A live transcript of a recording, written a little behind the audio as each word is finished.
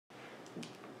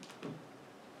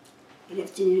Good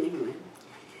afternoon, everyone.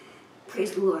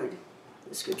 Praise the Lord.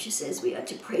 The scripture says we are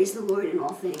to praise the Lord in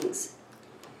all things.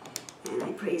 And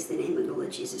I praise the name of the Lord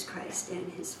Jesus Christ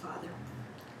and his Father,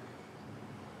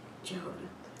 Jehovah.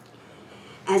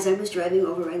 As I was driving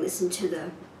over, I listened to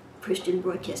the Christian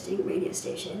broadcasting radio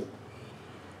station.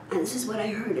 And this is what I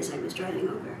heard as I was driving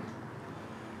over.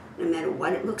 No matter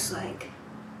what it looks like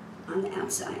on the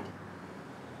outside,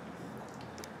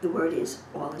 the word is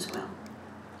all is well.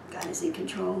 God is in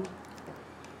control,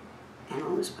 and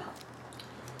all is well.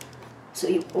 So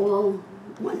you all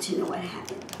want to know what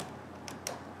happened.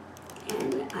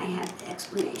 And I have the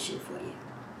explanation for you.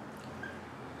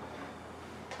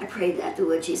 I pray that the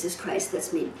Lord Jesus Christ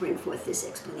lets me bring forth this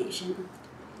explanation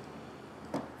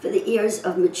for the ears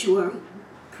of mature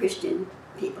Christian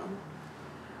people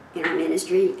in our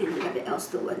ministry and whatever else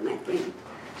the Lord might bring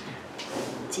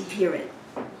to hear it.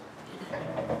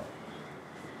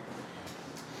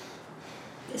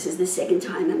 This is the second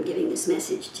time I'm giving this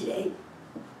message today.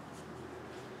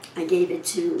 I gave it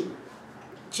to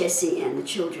Jesse and the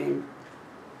children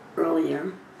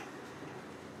earlier.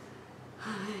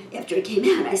 After it came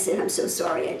out, I said, I'm so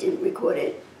sorry I didn't record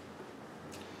it.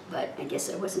 But I guess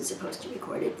I wasn't supposed to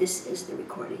record it. This is the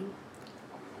recording.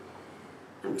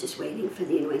 I'm just waiting for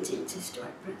the anointing to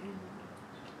start.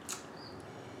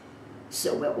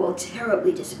 So we're all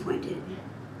terribly disappointed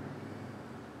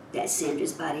that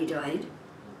Sandra's body died.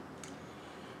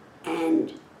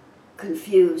 And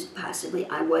confused, possibly.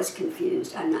 I was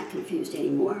confused. I'm not confused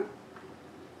anymore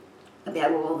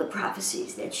about all the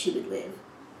prophecies that she would live.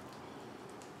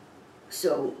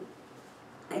 So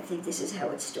I think this is how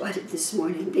it started this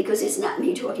morning, because it's not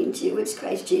me talking to you, it's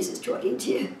Christ Jesus talking to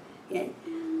you. Yeah.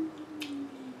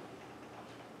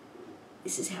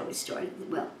 This is how it started.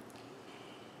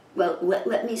 Well,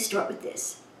 let me start with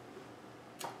this.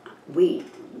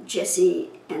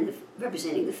 Jesse and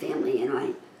representing the family and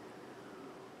I,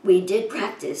 we did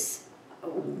practice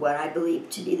what I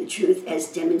believe to be the truth as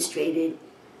demonstrated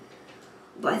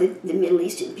by the Middle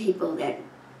Eastern people that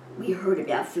we heard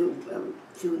about through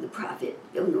the prophet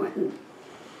Bill Norton.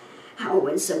 How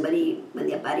when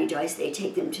their body dies, they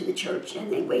take them to the church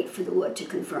and they wait for the Lord to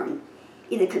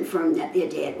either confirm that they're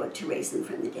dead or to raise them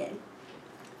from the dead.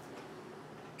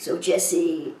 So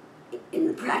Jesse, in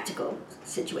the practical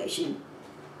situation,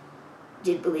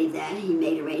 did believe that. He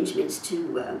made arrangements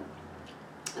to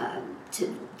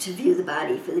view the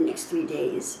body for the next 3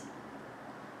 days.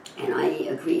 And I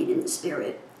agreed in the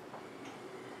spirit.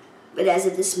 But as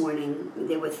of this morning,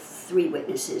 there were 3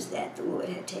 witnesses that the Lord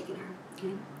had taken her.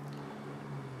 Okay?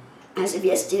 As of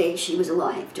yesterday, she was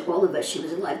alive. To all of us, she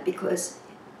was alive because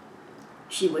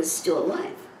she was still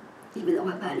alive, even though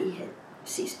her body had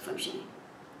ceased functioning.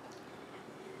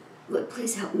 Lord,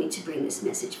 please help me to bring this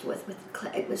message forth.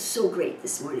 It was so great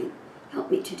this morning. Help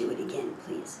me to do it again,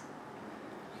 please.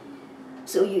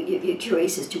 So you're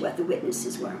curious as to what the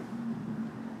witnesses were.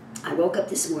 I woke up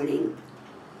this morning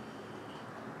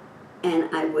and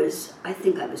I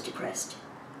think I was depressed.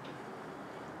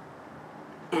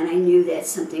 And I knew that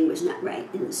something was not right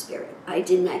in the spirit. I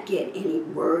did not get any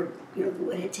word, the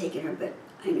Lord had taken her, but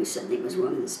I knew something was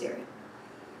wrong in the spirit.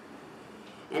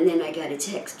 And then I got a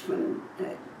text from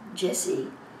Jesse,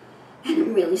 and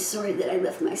I'm really sorry that I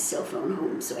left my cell phone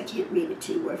home, so I can't read it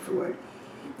to you word for word.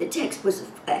 The text was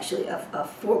actually a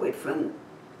forward from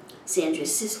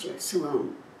Sandra's sister,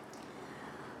 Salome,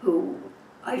 who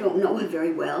I don't know her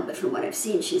very well, but from what I've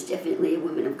seen, she's definitely a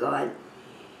woman of God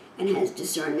and has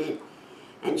discernment.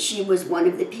 And she was one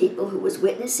of the people who was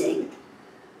witnessing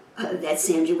that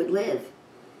Sandra would live.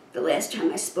 The last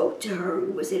time I spoke to her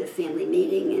was at a family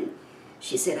meeting, and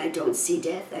she said, I don't see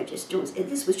death. I just don't. And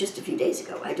this was just a few days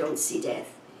ago. I don't see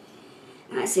death.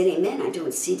 And I said, amen, I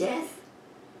don't see death.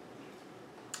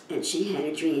 And she had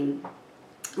a dream.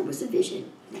 It was a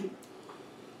vision.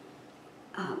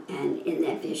 And in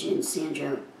that vision,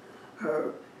 Sandra,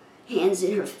 her hands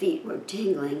and her feet were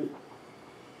tingling.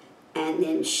 And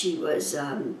then she was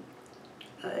a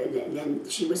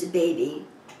baby,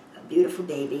 a beautiful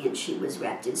baby, and she was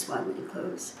wrapped in swaddling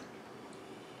clothes.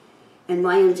 And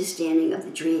my understanding of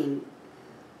the dream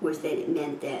was that it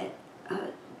meant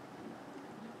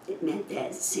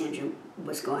that Sandra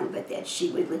was gone, but that she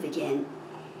would live again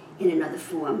in another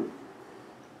form,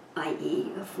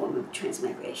 i.e. a form of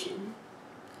transmigration.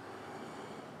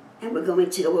 And we're going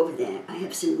to go over that. I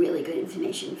have some really good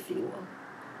information for you all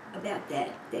about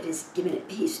that has given a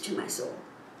peace to my soul.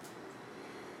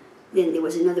 Then there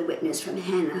was another witness from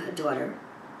Hannah, her daughter,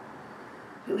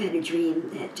 who had a dream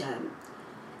that,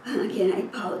 again, I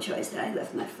apologize that I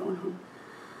left my phone home.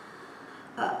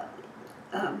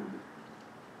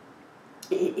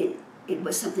 It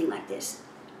was something like this.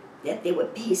 that there were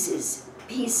pieces,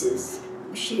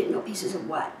 she didn't know pieces of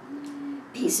what.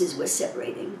 Pieces were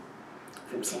separating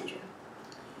from Sandra.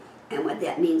 And what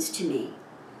that means to me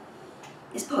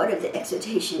is part of the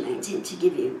exhortation I intend to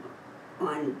give you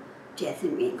on death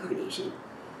and reincarnation.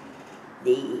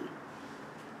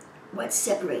 What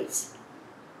separates,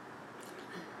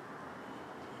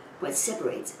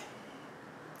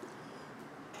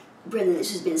 brethren,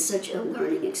 this has been such a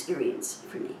learning experience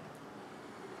for me.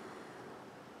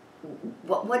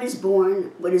 What is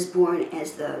born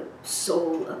as the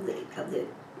soul of the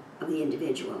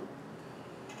individual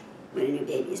when a new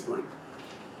baby is born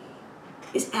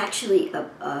is actually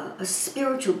a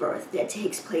spiritual birth that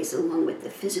takes place along with the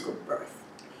physical birth.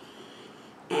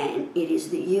 And it is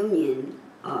the union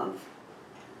of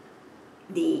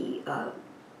the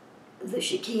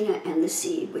Shekinah and the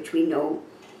seed, which we know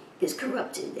is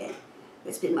corrupted.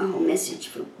 That's been my whole message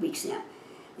for weeks now,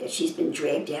 that she's been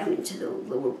dragged down into the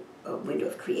lower window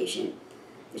of creation,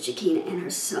 the Shekinah and her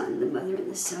son, the mother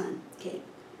and the son. Okay,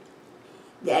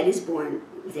 that is born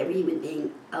with every human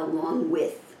being, along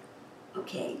with,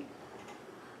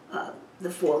 the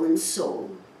fallen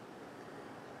soul.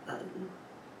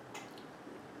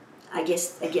 I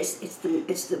guess it's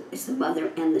the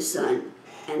mother and the son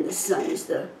is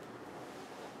the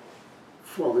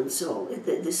fallen soul.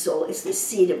 The soul is the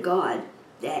seed of God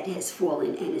that has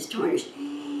fallen and is tarnished,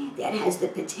 that has the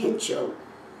potential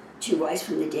to rise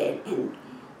from the dead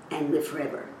and live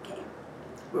forever. Okay,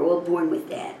 we're all born with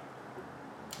that.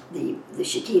 The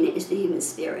Shekinah is the human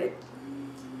spirit,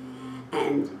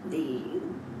 and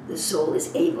the soul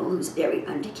is Abel, who's buried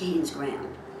under Cain's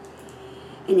ground.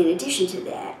 And in addition to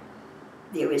that,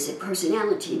 there is a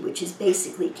personality which is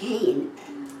basically Cain,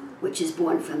 which is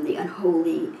born from the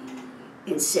unholy,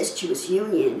 incestuous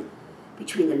union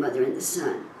between the mother and the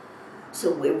son.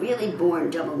 So we're really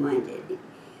born double-minded.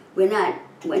 We're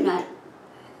not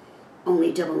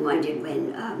only double-minded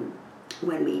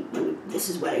when we this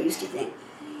is what I used to think,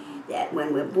 that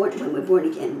when we're born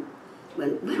again,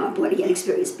 when our born again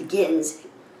experience begins,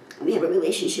 and we have a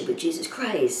relationship with Jesus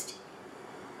Christ,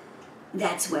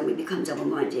 that's when we become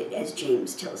double-minded, as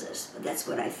James tells us. But that's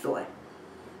what I thought.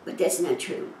 But that's not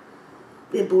true.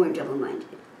 We're born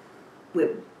double-minded.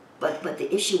 But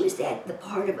the issue is that the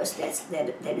part of us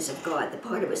that is of God, the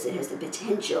part of us that has the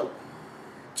potential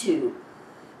to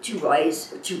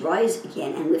rise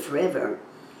again and live forever,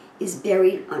 is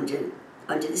buried under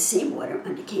the same water,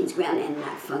 under Cain's ground, and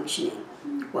not functioning,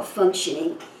 or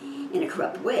functioning in a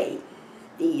corrupt way.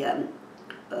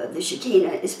 The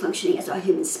Shekinah is functioning as our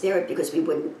human spirit, because we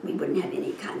wouldn't have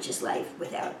any conscious life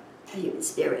without a human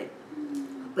spirit.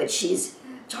 But she's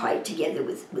tied together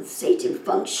with Satan,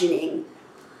 functioning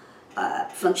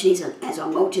as our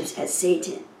motives as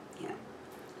Satan. Yeah.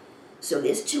 So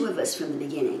there's two of us from the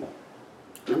beginning.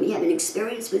 When we have an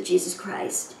experience with Jesus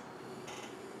Christ,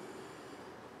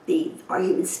 our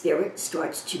human spirit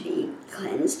starts to be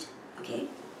cleansed, okay,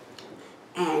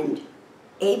 and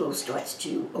Abel starts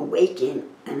to awaken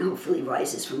and hopefully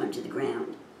rises from under the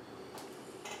ground,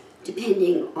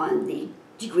 depending on the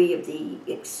degree of the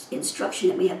instruction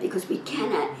that we have, because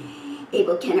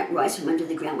Abel cannot rise from under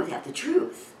the ground without the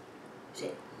truth.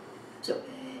 See? So,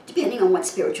 depending on what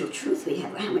spiritual truth we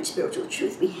have, or how much spiritual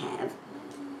truth we have,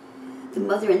 the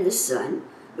mother and the son,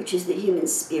 which is the human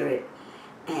spirit,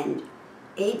 and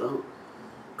Abel,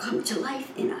 come to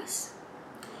life in us.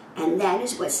 And that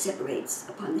is what separates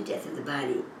upon the death of the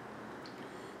body.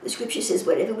 The scripture says,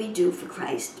 whatever we do for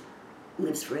Christ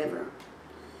lives forever.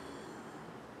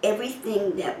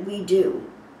 Everything that we do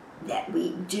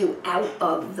out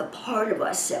of the part of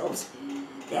ourselves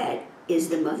that is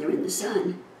the mother and the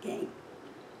son, okay,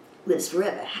 lives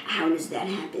forever. How does that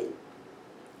happen?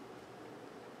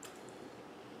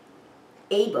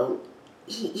 Abel,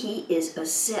 he is a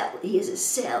cell. He is a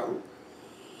cell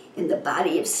in the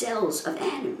body of cells of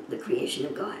Adam, the creation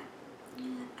of God,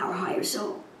 our higher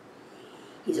soul.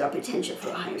 He's our potential for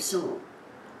a higher soul.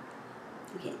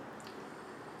 Okay.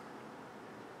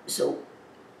 So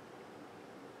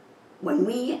when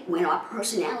our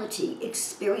personality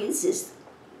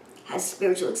has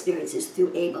spiritual experiences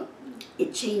through Abel,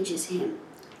 it changes him.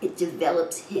 It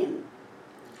develops him.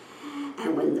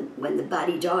 And when the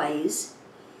body dies,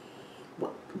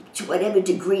 to whatever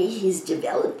degree he's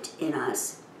developed in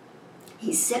us,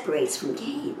 he separates from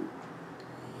Cain.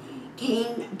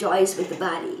 Cain dies with the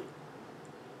body.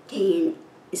 Cain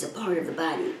is a part of the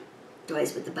body,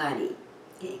 dies with the body.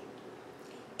 Okay.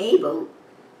 Abel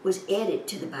was added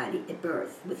to the body at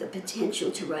birth with a potential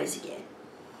to rise again.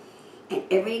 And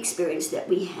every experience that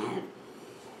we have,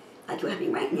 like we're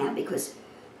having right now, because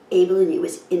Abel and you,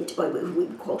 or who we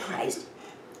call Christ,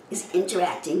 is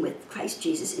interacting with Christ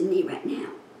Jesus in me right now.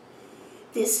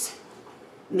 This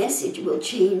message will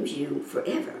change you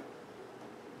forever.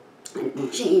 And it will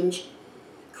change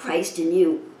Christ in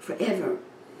you forever.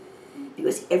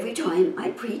 Because every time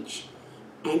I preach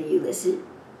and you listen,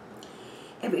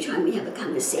 every time we have a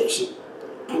conversation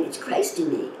and it's Christ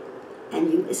in me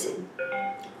and you listen,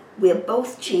 we're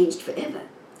both changed forever.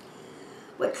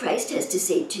 What Christ has to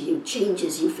say to you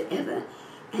changes you forever,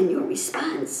 and your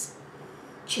response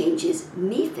changes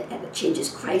me forever, changes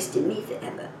Christ in me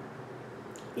forever.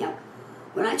 Now,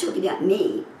 when I talk about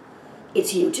me,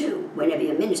 it's you too, whenever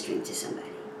you're ministering to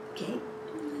somebody, okay?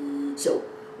 So,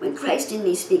 when Christ in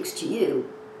me speaks to you,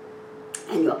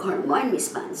 and your carnal mind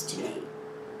responds to me,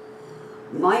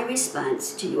 my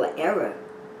response to your error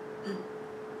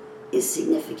is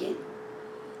significant.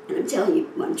 And I'm telling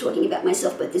you, I'm talking about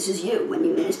myself, but this is you when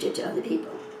you minister to other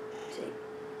people. See?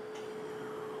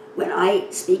 When I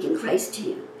speak in Christ to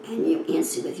you, and you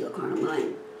answer with your carnal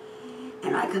mind,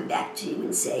 and I come back to you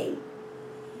and say,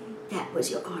 that was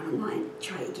your carnal mind,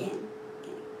 try again.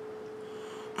 Okay?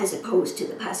 As opposed to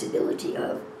the possibility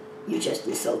of, you just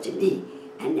insulted me,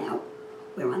 and now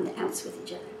we're on the outs with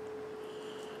each other.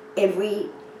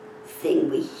 Everything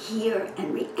we hear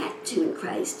and react to in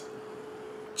Christ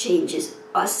changes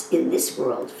us in this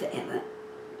world forever,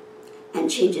 and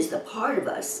changes the part of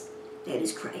us that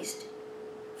is Christ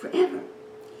forever.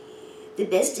 The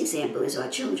best example is our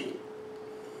children.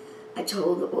 I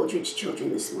told the Aldrich children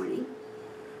this morning,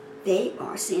 they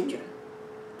are Sandra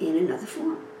in another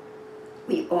form.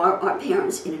 We are our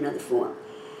parents in another form.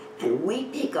 And we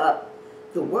pick up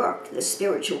the work, the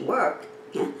spiritual work,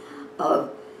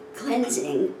 of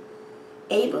cleansing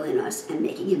Abel in us and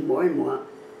making him more and more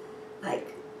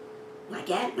like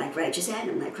righteous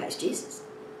Adam, like Christ Jesus.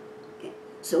 Okay?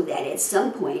 So that at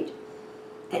some point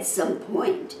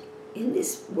in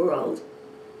this world,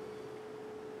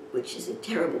 which is a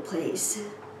terrible place,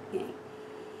 okay,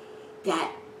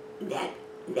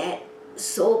 that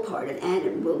soul part of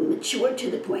Adam will mature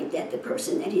to the point that the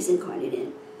person that he's incarnate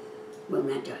in will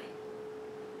not die.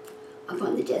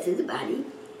 Upon the death of the body,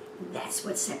 that's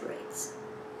what separates.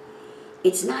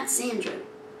 It's not Sandra.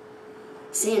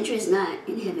 Sandra is not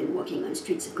in heaven walking on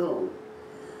streets of gold.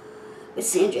 But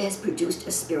Sandra has produced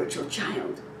a spiritual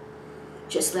child,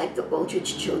 just like the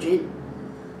Aldrich children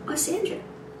are Sandra.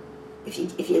 If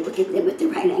you look at them at the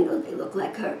right angle, they look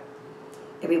like her.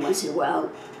 Every once in a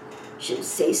while, she'll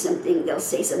say something, they'll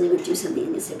say something or do something,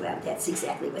 and they'll say, well, that's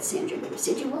exactly what Sandra would have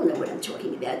said. You all know what I'm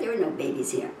talking about. There are no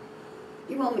babies here.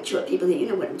 You're all mature people here. You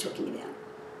know what I'm talking about.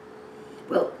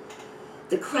 Well,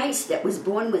 the Christ that was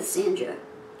born with Sandra,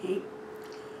 okay,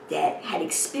 that had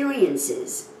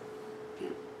experiences,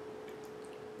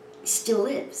 still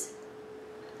lives.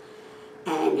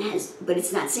 But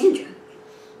it's not Sandra.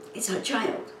 It's her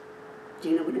child. Do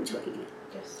you know what I'm talking about?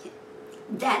 Yes.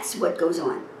 That's what goes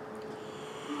on.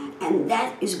 And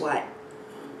that is what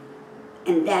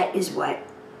in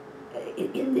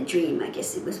the dream, I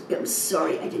guess I'm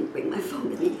sorry I didn't bring my phone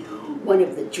with me. One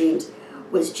of the dreams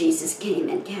was Jesus came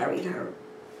and carried her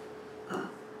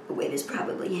away. It was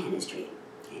probably Hannah's dream.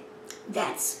 Okay.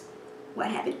 That's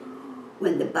what happened.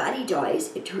 When the body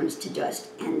dies, it turns to dust,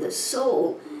 and the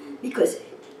soul, because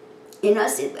in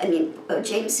us,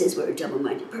 James says we're a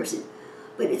double-minded person,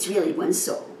 but it's really one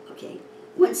soul, okay?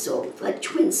 One soul, like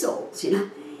twin souls, you know?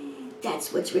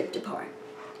 That's what's ripped apart.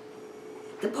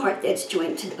 The part that's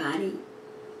joined to the body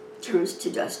turns to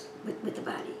dust with the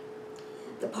body.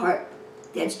 The part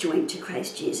that's joined to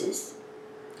Christ Jesus,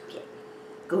 okay,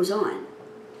 goes on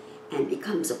and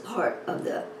becomes a part of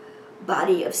the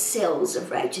body of cells of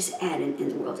righteous Adam in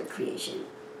the world of creation.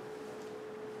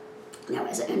 Now,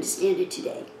 as I understand it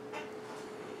today,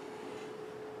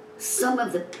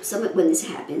 when this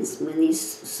happens, when these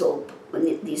soul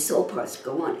parts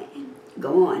go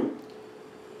on,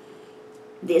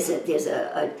 there's a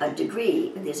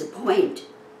degree, there's a point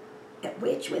at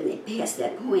which, when they pass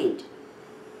that point,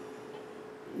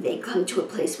 they come to a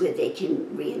place where they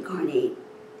can reincarnate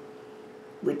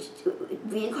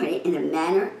in a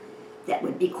manner that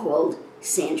would be called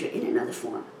Sandra in another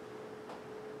form.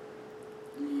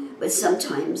 But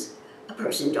sometimes a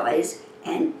person dies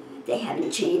and they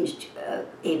haven't changed,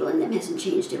 Abel in them hasn't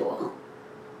changed at all.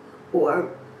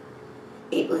 Or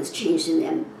Abel has changed in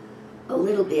them a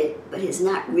little bit, but has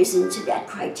not risen to that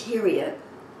criteria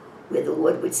where the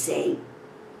Lord would say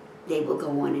they will go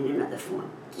on in another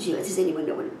form. Does anyone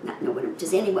not know what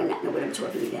I'm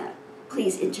talking about?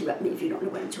 Please interrupt me if you don't know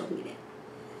what I'm talking about.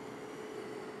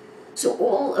 So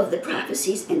all of the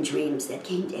prophecies and dreams that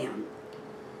came down,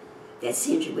 that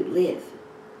Sandra would live,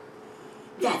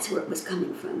 that's where it was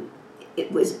coming from.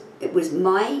 it was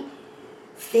my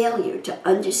failure to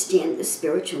understand the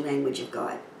spiritual language of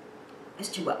God as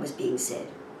to what was being said.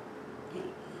 Okay?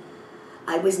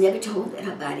 I was never told that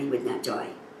her body would not die.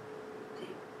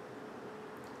 Okay?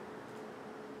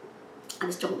 I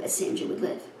was told that Sandra would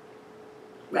live.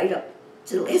 Right up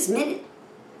to the last minute,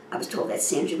 I was told that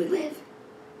Sandra would live.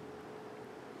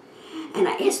 And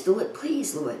I asked the Lord,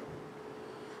 please, Lord,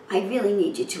 I really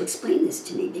need you to explain this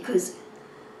to me, because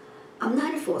I'm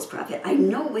not a false prophet. I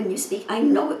know when you speak, I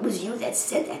know it was you that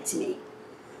said that to me.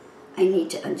 I need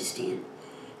to understand.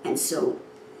 And so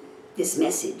this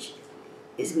message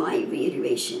is my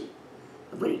reiteration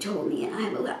of what he told me, and I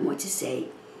have a lot more to say.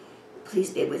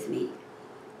 Please bear with me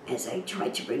as I try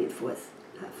to bring it forth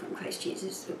from Christ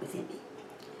Jesus within me.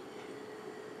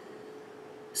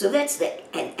 So that's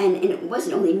and it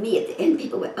wasn't only me. At the end,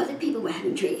 other people were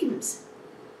having dreams.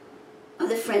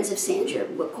 Other friends of Sandra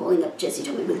were calling up Jessie,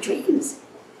 told me with dreams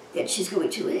that she's going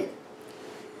to live.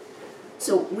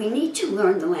 So we need to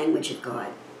learn the language of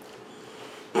God.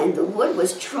 And the Lord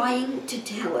was trying to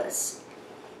tell us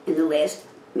in the last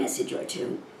message or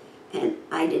two, and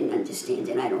I didn't understand,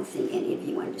 and I don't think any of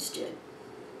you understood.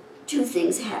 Two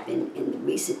things happened in the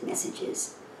recent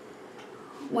messages.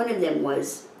 One of them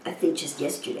was, I think just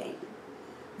yesterday,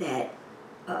 that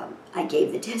I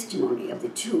gave the testimony of the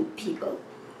two people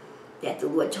that the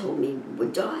Lord told me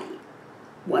would die.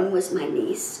 One was my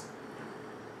niece,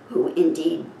 who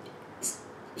indeed,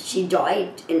 she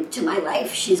died into my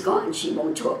life. She's gone. She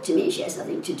won't talk to me. She has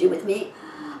nothing to do with me.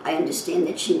 I understand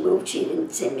that she moved. She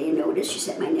didn't send me a notice. She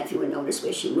sent my nephew a notice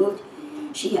where she moved.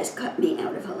 She has cut me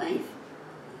out of her life.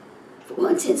 For all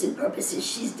intents and purposes,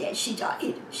 she's dead. She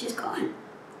died. She's gone.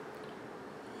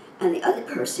 And the other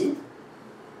person,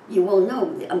 you all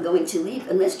know that I'm going to leave,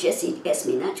 unless Jessie asked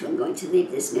me not to, I'm going to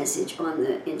leave this message on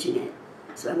the internet.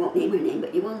 So I won't name her name,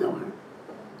 but you all know her.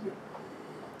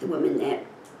 The woman that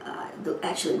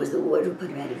actually was the Lord who put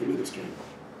her out of the ministry.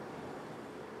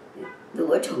 The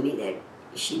Lord told me that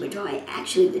she would die.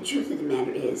 Actually, the truth of the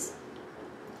matter is,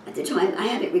 at the time, I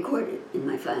have it recorded in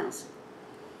my files.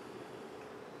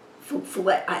 For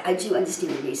what I do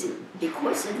understand the reason,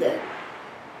 because of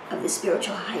the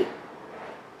spiritual height.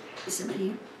 Is somebody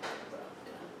here?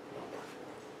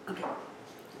 Okay.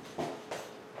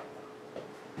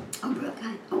 Oh,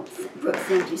 Brooke, Brooke,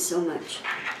 thank you so much.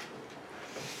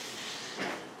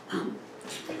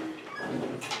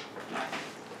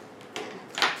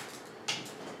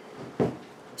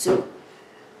 So,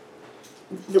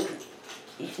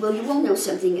 well, you all know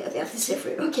something about the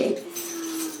Sefer, okay?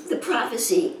 The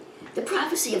prophecy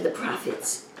of the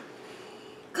prophets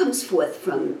comes forth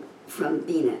from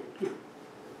Bina,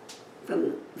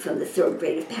 from the third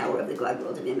grade of power of the God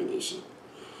world of emanation.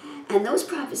 And those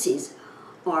prophecies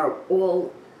are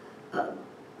all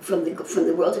from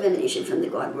the world of emanation, from the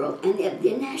God world, and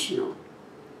they're national.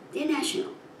 They're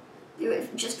national.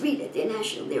 Just read it. They're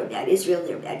national. They're about Israel.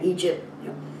 They're about Egypt.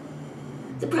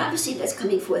 The prophecy that's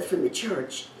coming forth from the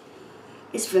church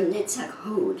is from Netzach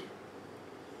Hod.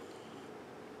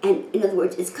 And in other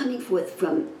words, it's coming forth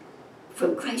from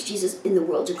Christ Jesus in the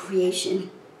world of creation.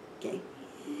 Okay,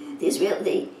 the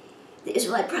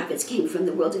Israelite prophets came from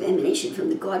the world of emanation, from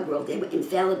the God world. They were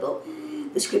infallible.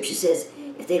 The scripture says,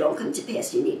 if they don't come to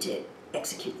pass, you need to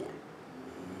execute them.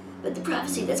 But the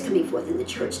prophecy that's coming forth in the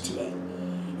church today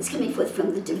is coming forth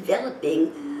from the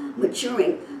developing,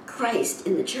 maturing Christ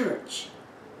in the church.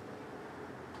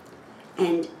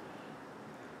 And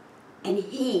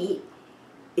he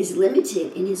is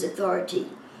limited in his authority.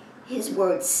 His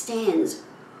word stands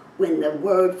when the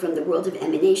word from the world of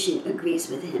emanation agrees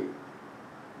with him.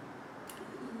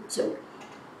 So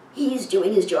he's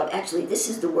doing his job. Actually, this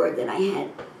is the word that I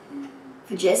had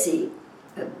for Jessie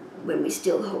when we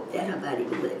still hoped that her body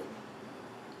would live.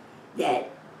 That,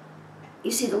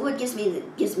 you see, the Lord gives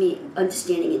me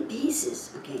understanding in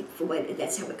pieces, okay, for what,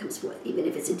 that's how it comes forth. Even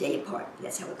if it's a day apart,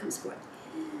 that's how it comes forth.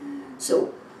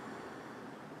 So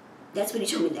that's what he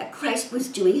told me, that Christ was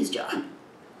doing his job.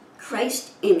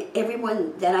 Christ and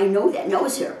everyone that I know that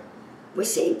knows her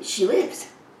was saying, she lives.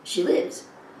 She lives.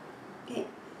 Okay?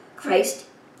 Christ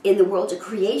in the world of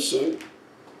creation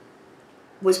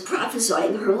was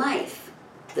prophesying her life.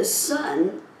 The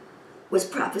Son was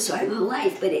prophesying her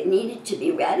life, but it needed to be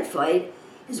ratified.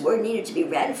 His word needed to be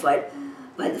ratified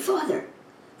by the Father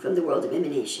from the world of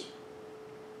emanation.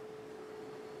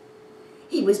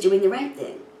 He was doing the right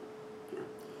thing.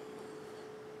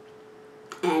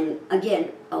 And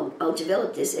again, I'll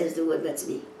develop this as the Lord lets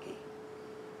me, okay?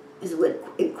 As the Lord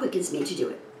quickens me to do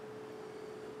it.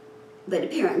 But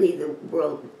apparently the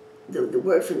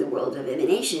word from the world of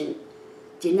emanation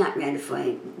did not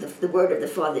ratify, the word of the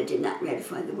Father did not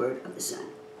ratify the word of the Son.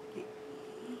 Okay.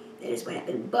 That is what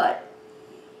happened. But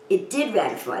it did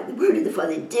ratify, the word of the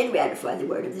Father did ratify the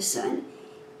word of the Son,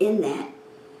 in that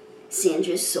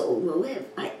Sandra's soul will live.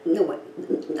 I never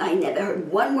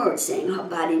heard one word saying her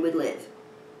body would live.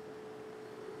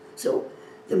 So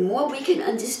the more we can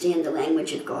understand the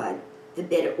language of God, the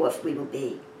better off we will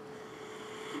be.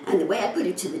 And the way I put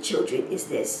it to the children is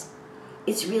this.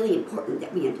 It's really important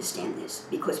that we understand this,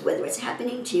 because whether it's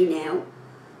happening to you now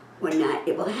or not,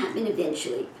 it will happen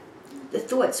eventually. The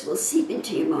thoughts will seep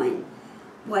into your mind.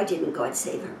 Why didn't God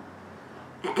save her?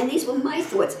 And these were my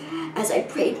thoughts as I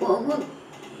prayed all along.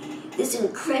 This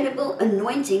incredible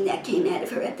anointing that came out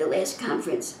of her at the last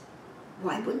conference.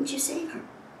 Why wouldn't you save her?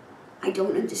 I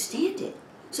don't understand it.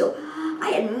 So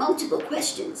I had multiple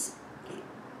questions. Okay.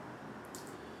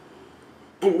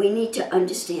 And we need to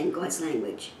understand God's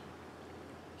language.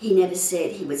 He never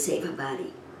said he would save her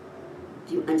body.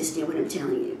 Do you understand what I'm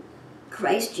telling you?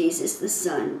 Christ Jesus, the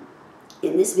Son,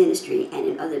 in this ministry and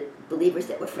in other believers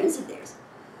that were friends of theirs,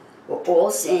 were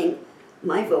all saying,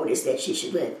 my vote is that she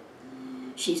should live.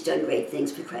 She's done great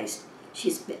things for Christ.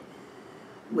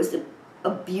 Was a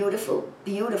beautiful,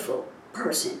 beautiful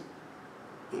person.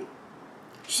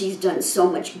 She's done so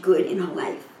much good in her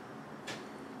life.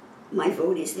 My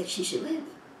vote is that she should live.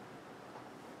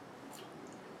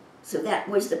 So that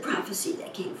was the prophecy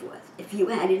that came forth. If you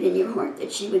had it in your heart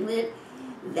that she would live,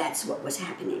 that's what was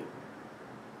happening.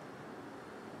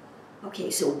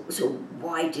 Okay, so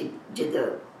why did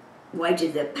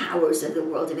the powers of the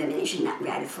world of emanation not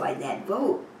ratify that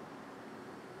vote?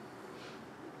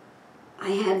 I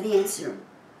have the answer.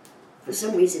 For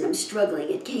some reason I'm struggling.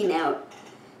 It came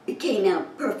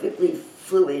out perfectly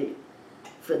fluid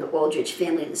for the Aldrich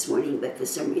family this morning, but for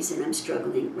some reason I'm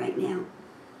struggling right now.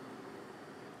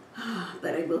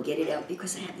 But I will get it out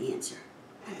because I have the answer.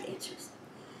 I have the answers.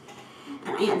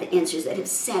 And I have the answers that have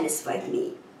satisfied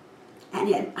me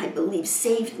and have, I believe,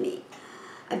 saved me.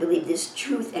 I believe this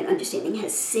truth and understanding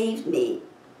has saved me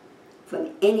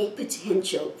from any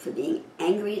potential for being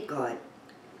angry at God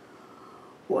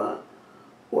or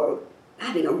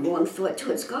having a wrong thought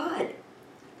towards God.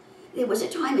 There was a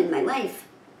time in my life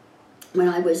when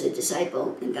I was a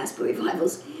disciple in gospel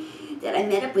revivals that I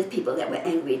met up with people that were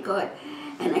angry at God,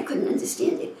 and I couldn't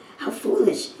understand it. How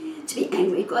foolish to be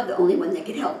angry at God, the only one that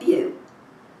could help you.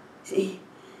 See?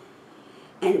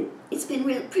 And it's been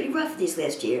pretty rough these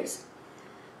last years.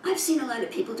 I've seen a lot of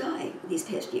people die these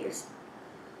past years.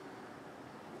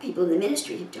 People in the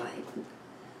ministry have died,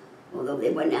 although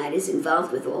they were not as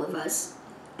involved with all of us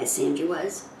as Sandra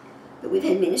was. But we've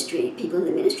had people in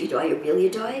the ministry die. Aurelia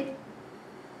died.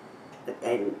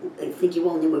 And I think you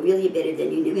all knew Aurelia better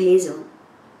than you knew Hazel,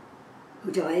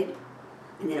 who died.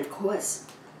 And then, of course,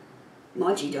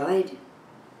 Margie died.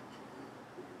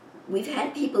 We've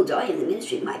had people die in the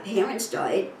ministry. My parents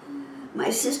died. My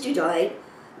sister died.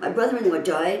 My brother-in-law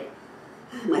died.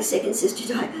 My second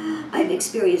sister died. I've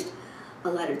experienced a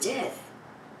lot of death.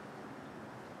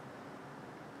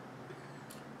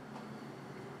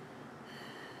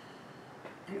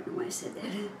 I don't know why I said that.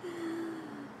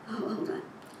 Oh, hold on.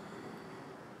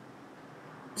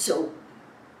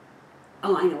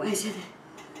 I know why I said that.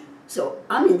 So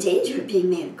I'm in danger of being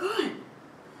mad at God.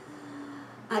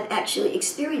 I've actually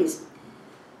experienced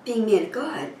being mad at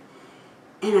God.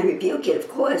 And I rebuke it, of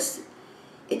course.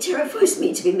 It terrifies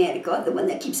me to be mad at God, the one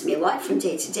that keeps me alive from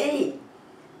day to day.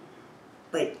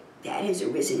 But that has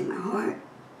arisen in my heart.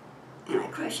 And I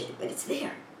crush it, but it's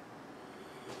there.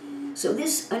 So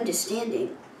this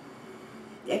understanding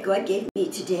that God gave me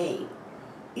today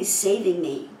is saving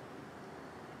me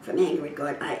from anger at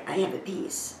God. I have a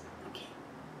peace. Okay.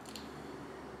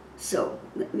 So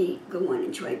let me go on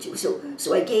and try to.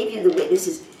 So I gave you the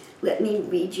witnesses. Let me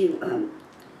read you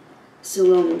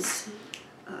Salome's.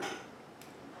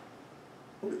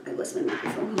 I lost my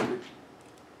microphone. Hold on.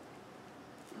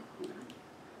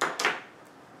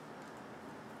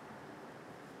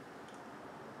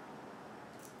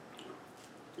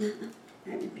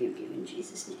 I rebuke you in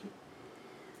Jesus' name.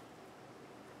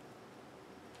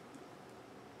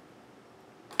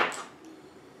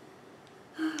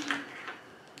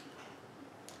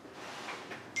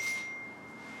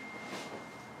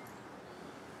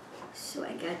 So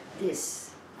I got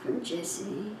this from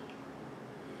Jesse.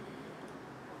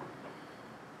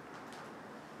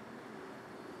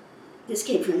 This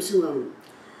came from Salome.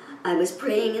 I was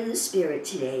praying in the Spirit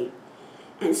today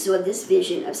and saw this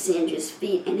vision of Sandra's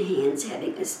feet and hands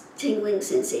having a tingling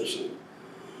sensation.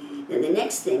 Then the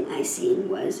next thing I seen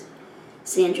was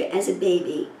Sandra as a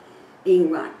baby being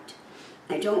rocked.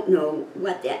 I don't know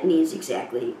what that means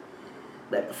exactly,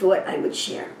 but thought I would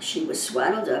share. She was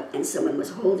swaddled up and someone was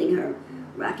holding her,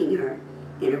 rocking her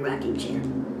in a rocking chair.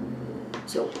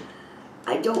 So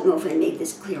I don't know if I made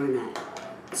this clear or not.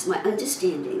 It's my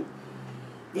understanding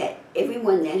that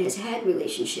everyone that has had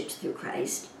relationships through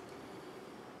Christ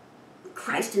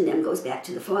in them goes back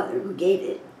to the Father who gave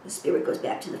it. The Spirit goes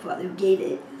back to the Father who gave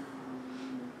it.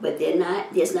 But they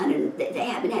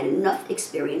haven't had enough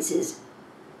experiences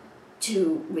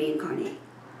to reincarnate.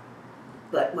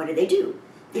 But what do?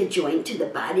 They're joined to the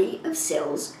body of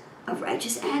cells of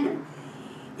righteous Adam.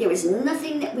 There is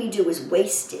nothing that we do is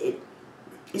wasted.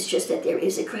 It's just that there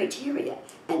is a criteria.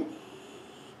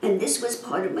 And this was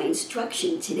part of my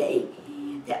instruction today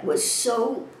that was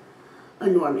so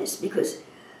enormous, because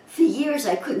for years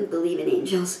I couldn't believe in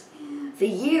angels. For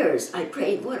years I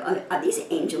prayed, Lord, are these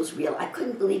angels real? I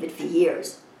couldn't believe it for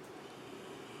years.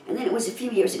 And then it was a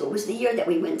few years ago. It was the year that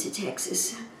we went to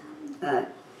Texas.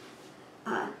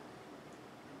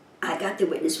 I got the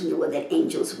witness from the Lord that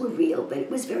angels were real, but it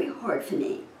was very hard for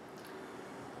me.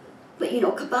 But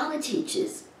Kabbalah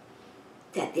teaches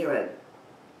that there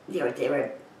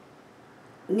are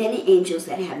many angels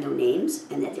that have no names,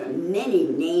 and that there are many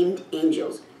named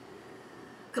angels.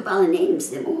 Kabbalah names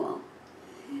them all.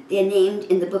 They're named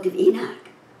in the book of Enoch.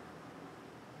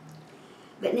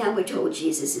 But now we're told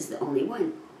Jesus is the only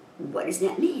one. What does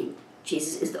that mean?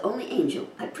 Jesus is the only angel.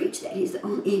 I preach that. He's the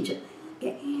only angel.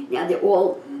 Okay. Now they're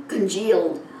all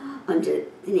congealed under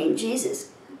the name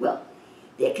Jesus. Well,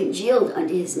 they're congealed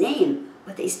under his name,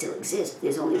 but they still exist.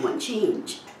 There's only one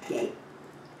change. Okay.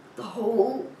 The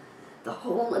whole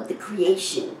of the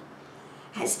creation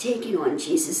has taken on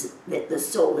Jesus, the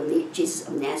soul of Jesus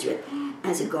of Nazareth,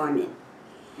 as a garment.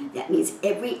 That means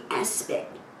every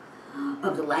aspect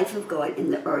of the life of God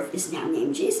in the earth is now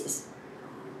named Jesus.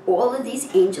 All of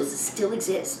these angels still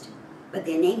exist, but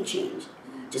their name changed.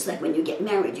 Just like when you get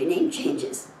married, your name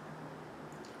changes.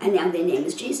 And now their name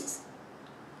is Jesus.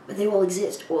 But they all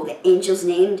exist. All the angels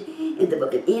named in the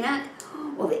book of Enoch,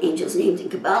 all the angels named in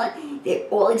Kabbalah, they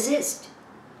all exist.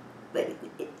 But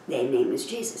their name is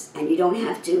Jesus. And you don't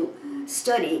have to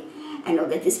study and know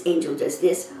that this angel does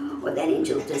this or that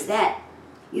angel does that.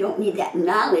 You don't need that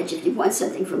knowledge if you want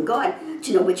something from God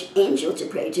to know which angel to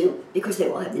pray to, because they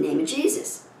all have the name of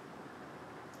Jesus.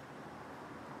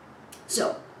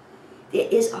 So, there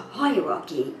is a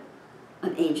hierarchy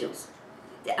of angels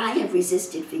that I have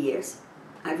resisted for years.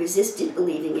 I've resisted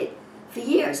believing it for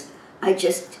years. I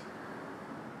just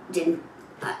didn't,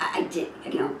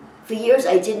 for years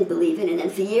I didn't believe it, and then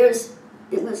for years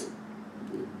it was,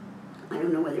 I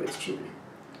don't know whether it's true or not.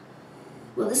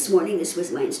 Well, this morning this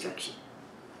was my instruction.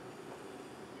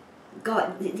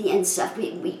 God, the Ein Sof,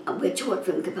 we're taught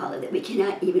from Kabbalah that we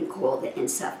cannot even call the Ein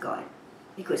Sof God,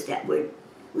 because that would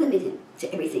limit him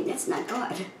to everything that's not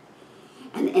God.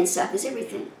 And the Ein Sof is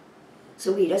everything.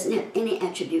 So he doesn't have any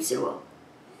attributes at all.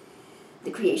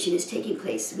 The creation is taking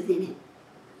place within him.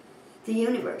 The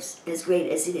universe, as great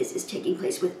as it is taking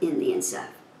place within the Ein Sof.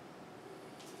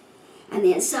 And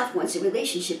the Ein Sof wants a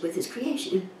relationship with his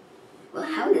creation. Well,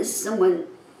 how does someone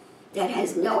that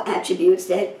has no attributes,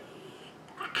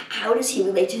 how does he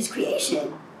relate to his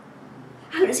creation?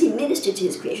 How does he minister to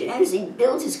his creation? How does he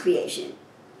build his creation?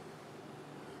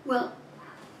 Well,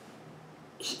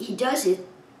 he does it,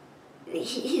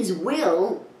 his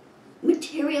will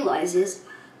materializes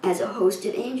as a host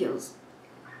of angels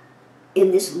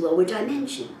in this lower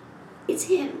dimension. It's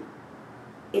him.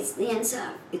 It's the Ein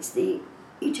Sof. It's the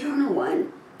eternal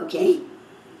one, okay?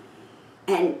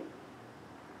 And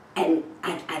I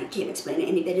can't explain it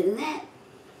any better than that.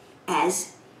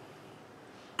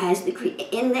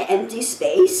 In the empty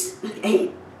space,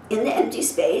 okay, in the empty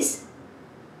space,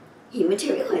 he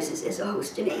materializes as a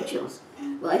host of angels.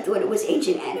 Well, I thought it was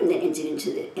ancient Adam that entered into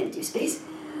the empty space.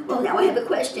 Well, now I have a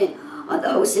question. Are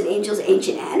the hosts of angels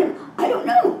ancient Adam? I don't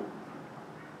know.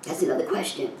 That's another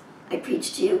question. I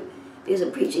preach to you because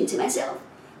I'm preaching to myself,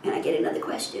 and I get another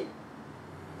question.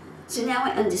 So now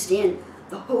I understand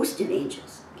the host of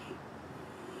angels. Okay?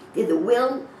 They're the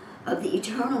will of the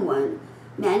Eternal One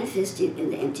manifested in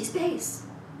the empty space.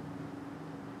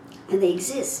 And they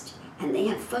exist, and they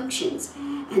have functions,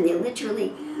 and they're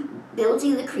literally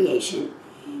building the creation.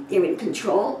 They're in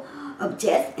control of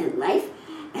death and life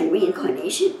and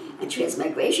reincarnation and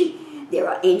transmigration. There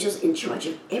are angels in charge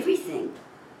of everything.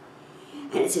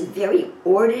 And it's a very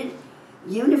ordered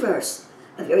universe,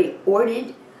 a very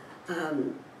ordered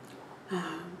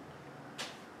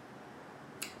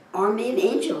army of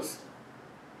angels.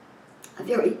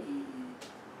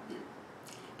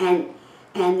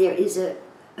 And there is a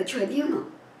tribunal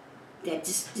that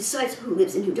decides who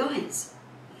lives and who dies.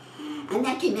 And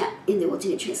that came out in the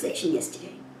alternate translation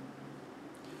yesterday.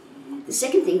 The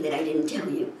second thing that I didn't tell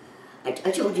you, I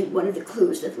told you one of the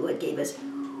clues that the Lord gave us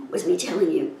was me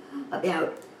telling you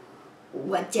about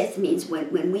what death means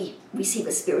when we receive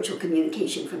a spiritual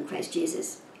communication from Christ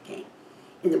Jesus, okay?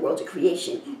 In the world of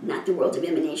creation, not the world of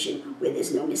emanation, where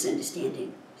there's no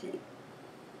misunderstanding. See?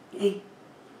 Okay?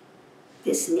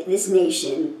 This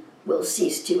nation will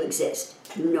cease to exist.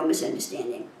 No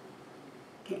misunderstanding.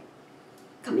 Okay?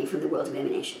 Coming from the world of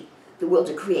emanation. The world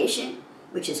of creation,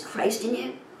 which is Christ in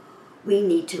you, we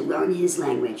need to learn his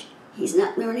language. He's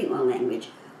not learning our language,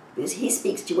 because he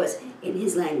speaks to us in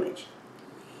his language.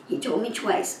 He told me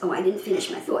twice, oh, I didn't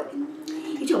finish my thought.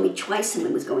 He told me twice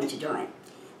someone was going to die.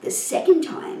 The second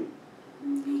time,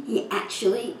 he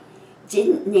actually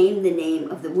didn't name the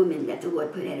name of the woman that the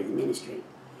Lord put out of the ministry.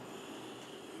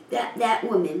 That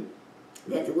woman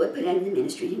that the Lord put out of the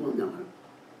ministry, you will know her.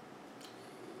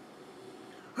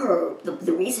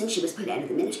 The reason she was put out of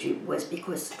the ministry was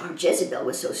because our Jezebel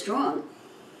was so strong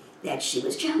that she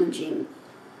was challenging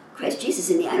Christ Jesus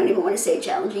in me. I don't even want to say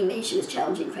challenging me. She was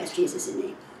challenging Christ Jesus in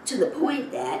me, to the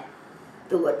point that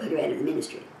the Lord put her out of the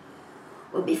ministry.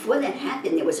 Well, before that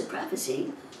happened, there was a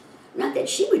prophecy, not that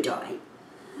she would die,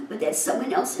 but that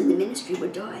someone else in the ministry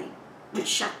would die, which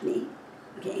shocked me,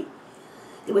 okay?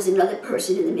 There was another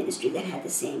person in the ministry that had the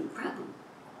same problem.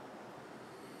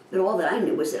 But all that I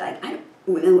knew was that I don't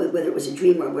remember whether it was a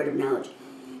dream or a word of knowledge,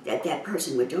 that that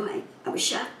person would die. I was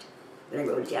shocked, but I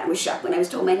wrote it down. I was shocked when I was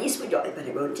told my niece would die, but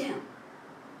I wrote it down.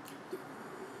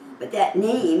 But that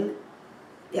name,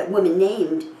 that woman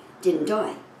named, didn't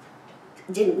die.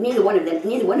 Neither one of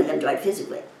them died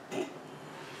physically. Okay?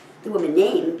 The woman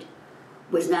named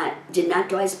did not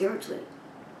die spiritually.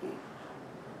 Okay?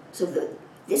 So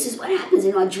this is what happens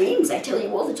in our dreams. I tell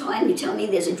you all the time. You tell me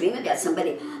there's a dream about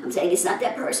somebody. I'm saying it's not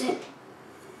that person,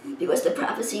 because the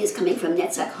prophecy is coming from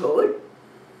Netzach Hod,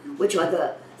 which are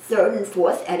the 3rd and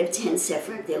 4th out of 10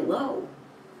 Sephirot. They're low,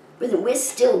 but then we're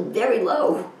still very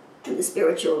low in the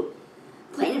spiritual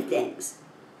plane of things.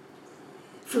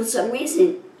 For some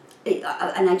reason,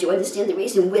 and I do understand the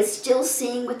reason, we're still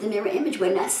seeing with the mirror image.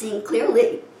 We're not seeing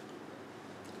clearly.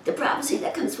 The prophecy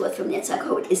that comes forth from Netzach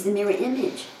Hod is the mirror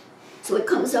image. So it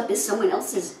comes up as someone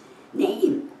else's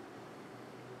name.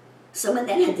 Someone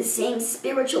that had the same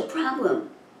spiritual problem,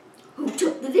 who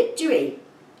took the victory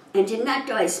and did not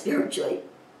die spiritually.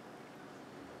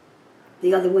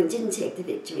 The other one didn't take the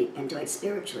victory and died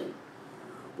spiritually.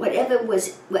 Whatever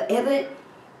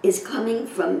is coming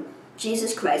from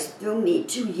Jesus Christ through me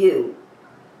to you,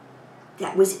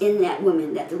 that was in that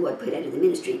woman that the Lord put out of the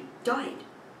ministry, died.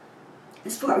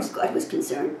 As far as God was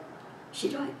concerned, she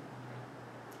died.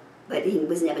 But he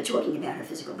was never talking about her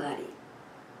physical body.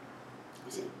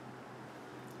 You see?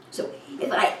 So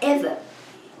if I ever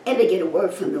get a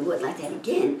word from the Lord like that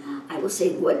again, I will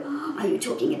say, Lord, are you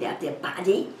talking about their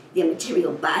body, their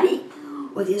material body,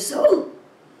 or their soul?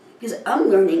 Because I'm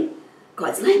learning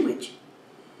God's language.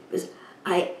 Because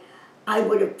I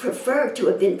would have preferred to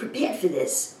have been prepared for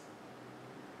this.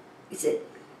 It's a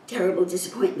terrible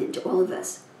disappointment to all of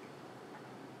us.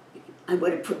 I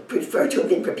would have preferred to have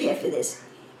been prepared for this,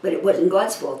 but it wasn't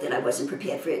God's fault that I wasn't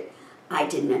prepared for it. I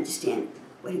didn't understand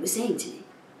what he was saying to me.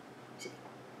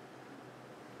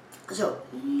 So,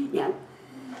 now,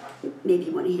 maybe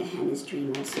you want to hear Hannah's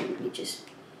dream also. Let me just,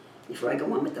 before I go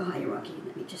on with the hierarchy,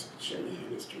 let me just show you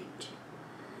Hannah's dream too.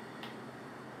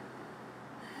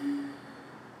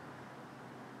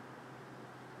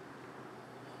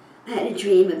 I had a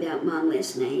dream about Mom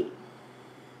last night.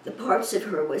 The parts of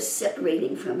her was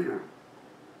separating from her,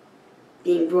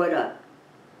 being brought up,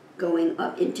 going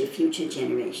up into future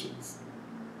generations.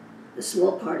 The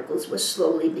small particles were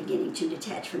slowly beginning to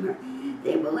detach from her.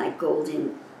 They were like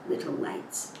golden little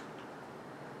lights.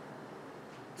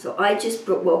 So I just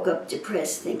woke up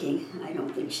depressed, thinking, I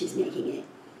don't think she's making it.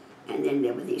 And then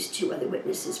there were these 2 other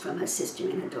witnesses from her sister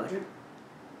and her daughter.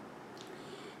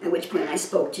 At which point I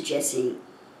spoke to Jesse,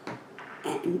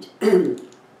 and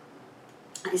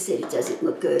I said, it doesn't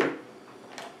look good.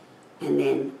 And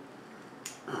then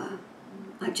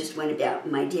I just went about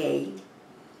my day,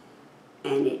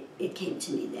 and it came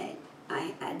to me that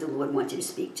the Lord wanted to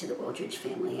speak to the Aldridge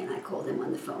family, and I called them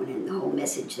on the phone, and the whole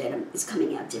message that is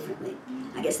coming out differently.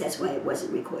 I guess that's why it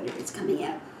wasn't recorded. It's coming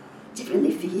out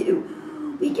differently for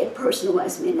you. We get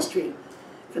personalized ministry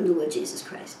from the Lord Jesus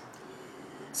Christ.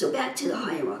 So back to the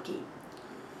hierarchy.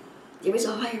 There is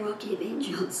a hierarchy of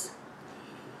angels.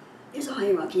 There's a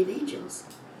hierarchy of angels.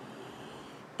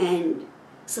 And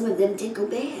some of them did go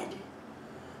bad.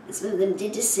 And some of them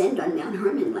did descend on Mount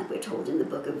Hermon, like we're told in the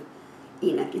book of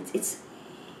Enoch. It's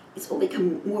all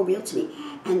become more real to me.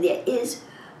 And there is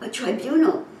a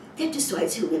tribunal that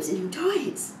decides who lives and who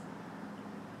dies.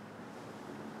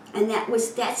 And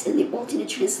that's in the alternate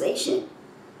translation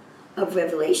of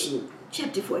Revelation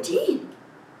chapter 14.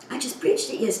 I just preached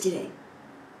it yesterday.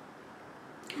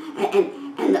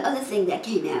 And the other thing that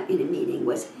came out in a meeting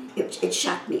was, it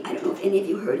shocked me. I don't know if any of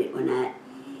you heard it or not.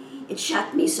 It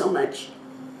shocked me so much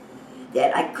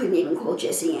that I couldn't even call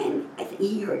Jesse, and I think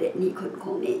he heard it and he couldn't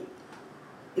call me.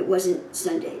 It wasn't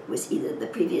Sunday. It was either the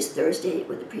previous Thursday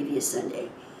or the previous Sunday.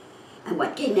 And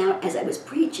what came out as I was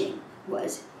preaching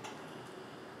was,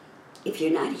 if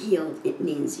you're not healed, it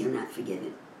means you're not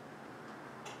forgiven.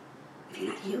 If you're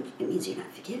not healed, it means you're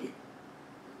not forgiven.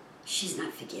 She's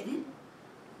not forgiven?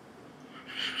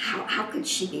 How could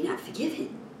she be not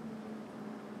forgiven?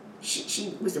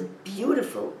 She was a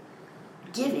beautiful,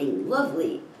 giving,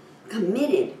 lovely,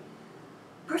 committed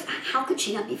person. How could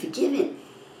she not be forgiven?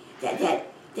 That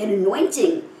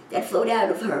anointing that flowed out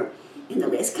of her in the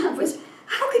last conference,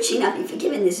 how could she not be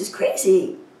forgiven? This is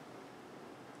crazy.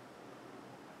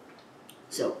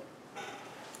 So,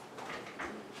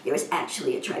 there is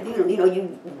actually a tribunal. You know,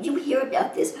 you hear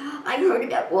about this. I heard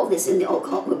about all this in the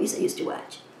occult movies I used to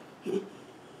watch.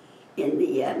 In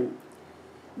the,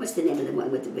 what's the name of the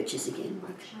one with the witches again?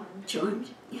 Charmed.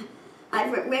 Yeah.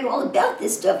 I've read all about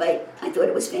this stuff. I thought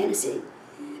it was fantasy.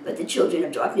 But the children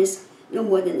of darkness no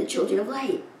more than the children of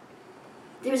light.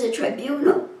 There's a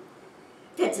tribunal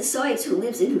that decides who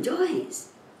lives and who dies.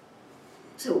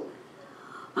 So,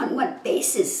 on what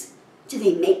basis do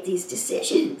they make these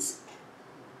decisions?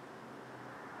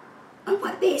 On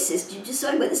what basis do you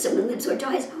decide whether someone lives or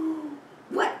dies?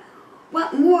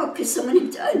 What more could someone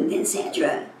have done than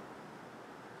Sandra?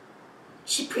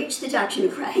 She preached the doctrine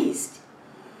of Christ.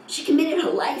 She committed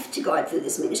her life to God through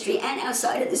this ministry and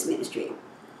outside of this ministry.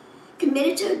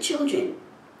 Committed to her children.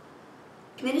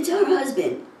 Committed to her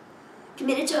husband.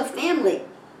 Committed to her family.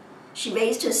 She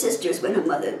raised her sisters when her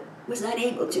mother was not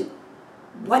able to.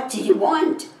 What do you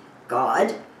want,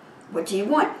 God? What do you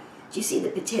want? Do you see the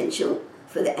potential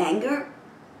for the anger?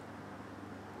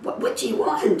 What do you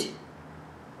want?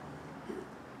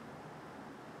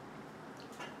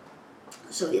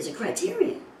 So there's a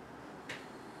criteria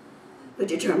for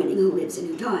determining who lives and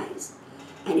who dies.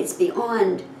 And it's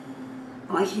beyond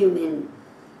our human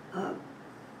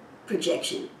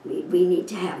projection. We need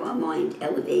to have our mind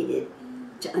elevated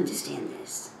to understand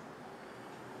this.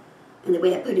 And the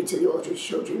way I put it to the Aldrich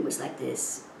children was like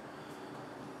this.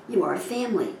 You are a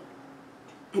family,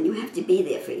 and you have to be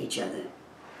there for each other.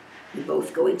 You're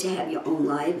both going to have your own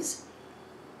lives.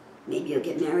 Maybe you'll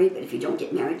get married, but if you don't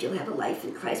get married, you'll have a life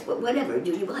in Christ. But whatever,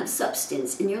 you will have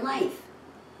substance in your life.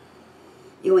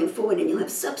 You're going forward and you'll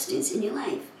have substance in your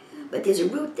life. But there's a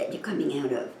root that you're coming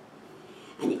out of.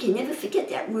 And you can never forget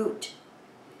that root.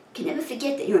 You can never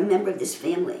forget that you're a member of this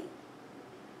family.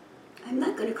 I'm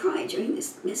not going to cry during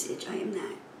this message. I am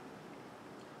not.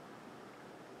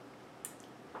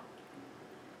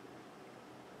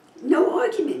 No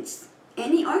arguments.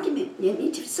 Any argument, you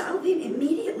need to solve it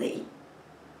immediately.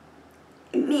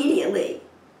 Immediately.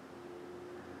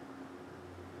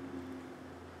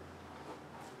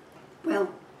 Well,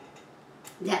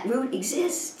 that root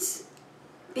exists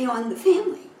beyond the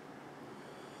family.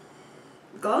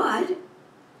 God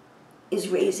is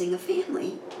raising a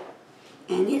family,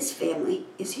 and his family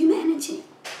is humanity.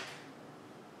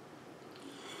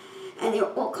 And there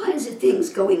are all kinds of things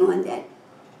going on that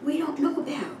we don't know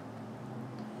about.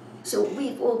 So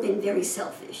we've all been very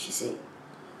selfish, you see.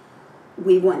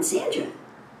 We want Sandra.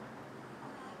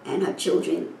 And her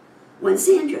children want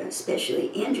Sandra,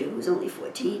 especially Andrew, who's only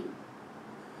 14.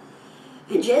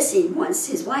 And Jesse wants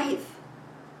his wife.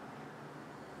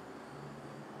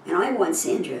 And I want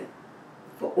Sandra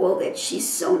for all that she's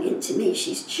sown into me.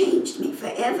 She's changed me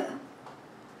forever.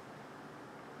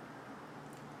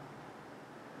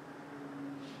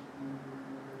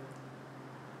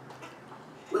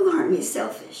 Well, aren't we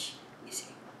selfish, you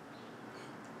see?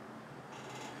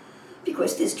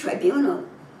 Because this tribunal,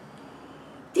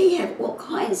 they have all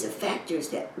kinds of factors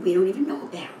that we don't even know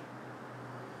about.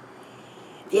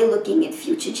 They're looking at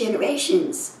future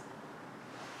generations.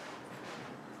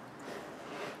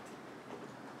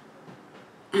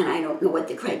 And I don't know what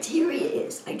the criteria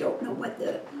is. I don't know what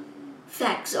the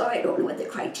facts are. I don't know what the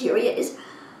criteria is.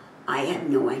 I have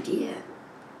no idea.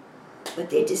 But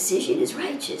their decision is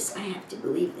righteous. I have to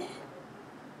believe that.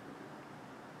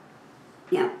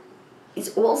 Now,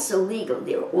 it's also legal.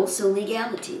 There are also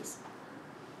legalities.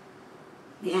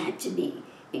 There had to be.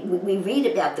 We read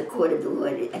about the court of the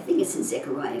Lord. I think it's in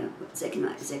Zechariah. I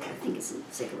think it's in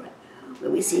Zechariah, where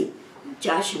we see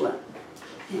Joshua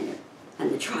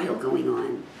and the trial going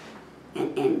on,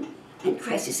 and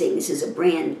Christ is saying this is a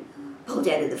brand pulled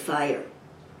out of the fire.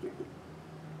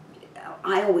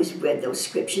 I always read those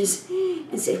scriptures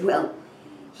and said, well,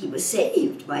 he was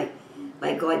saved by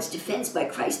God's defense, by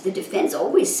Christ. The defense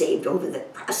always saved over the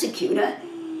prosecutor.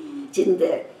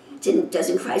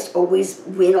 Doesn't Christ always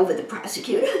win over the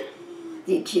prosecutor,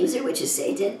 the accuser, which is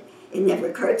Satan? It never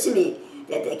occurred to me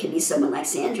that there could be someone like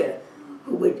Sandra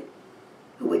who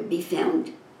would be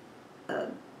found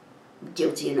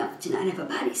guilty enough to not have her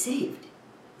body saved,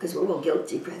 because we're all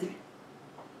guilty, brethren.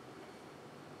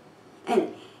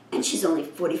 And she's only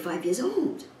 45 years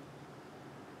old.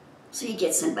 So you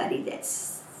get somebody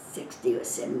that's 60 or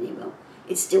 70, well,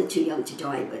 it's still too young to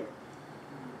die, but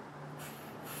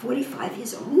 45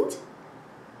 years old?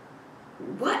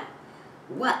 What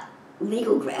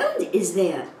legal ground is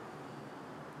there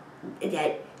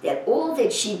that all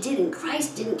that she did in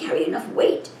Christ didn't carry enough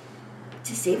weight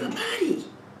to save her body?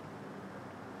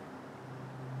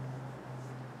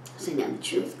 So now the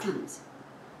truth comes.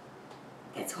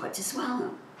 That's hard to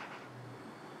swallow.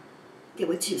 There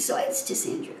were two sides to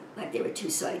Sandra, like there were two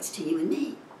sides to you and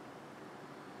me.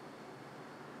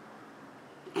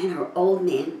 And her old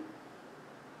man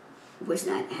was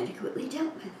not adequately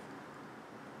dealt with.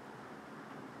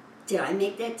 Did I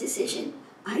make that decision?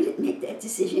 I didn't make that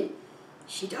decision.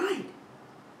 She died.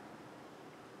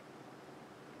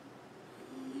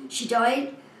 She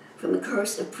died from a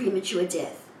curse of premature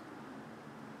death.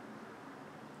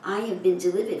 I have been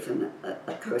delivered from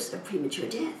a curse of premature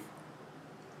death.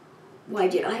 Why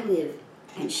did I live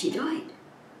and she died?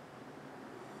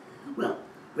 Well,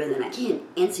 brethren, I can't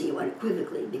answer you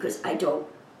unequivocally because I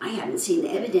haven't seen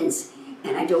the evidence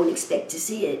and I don't expect to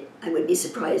see it. I would be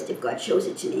surprised if God shows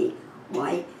it to me.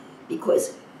 Why?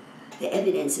 Because the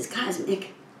evidence is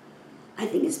cosmic. I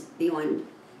think it's beyond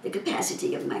the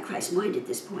capacity of my Christ mind at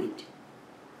this point.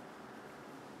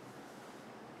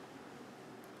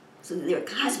 So there are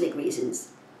cosmic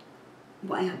reasons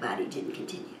why her body didn't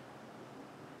continue.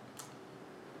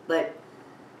 But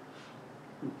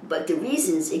the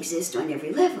reasons exist on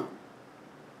every level.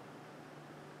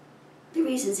 The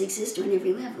reasons exist on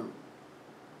every level.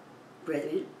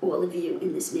 Brethren, all of you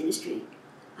in this ministry,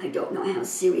 I don't know how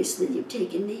seriously you've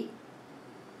taken me,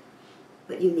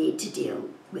 but you need to deal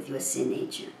with your sin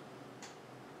nature.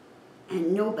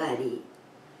 And nobody,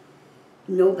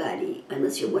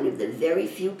 unless you're one of the very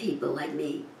few people like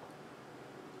me,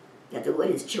 that the Lord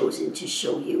has chosen to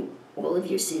show you all of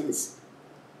your sins,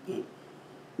 okay?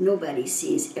 Nobody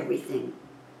sees everything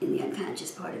in the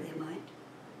unconscious part of their mind.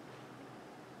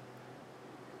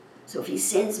 So if he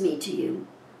sends me to you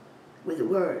with a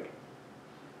word,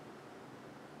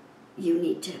 you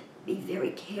need to be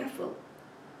very careful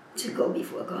to go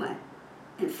before God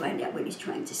and find out what he's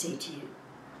trying to say to you.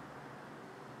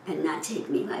 And not take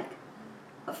me like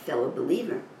a fellow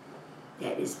believer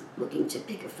that is looking to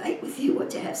pick a fight with you or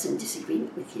to have some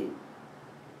disagreement with you.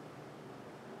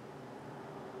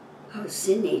 Her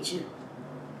sin nature,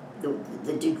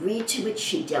 the degree to which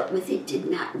she dealt with it did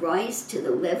not rise to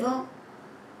the level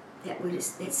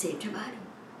that saved her body.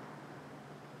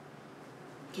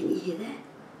 Can you hear that?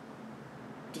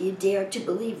 Do you dare to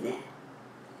believe that?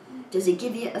 Does it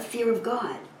give you a fear of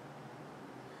God?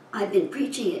 I've been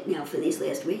preaching it now for these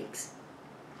last weeks.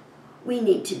 We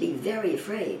need to be very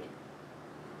afraid.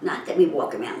 Not that we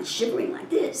walk around shivering like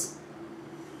this,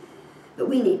 but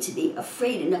we need to be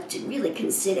afraid enough to really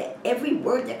consider every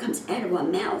word that comes out of our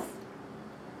mouth,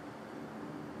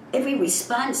 every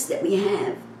response that we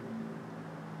have,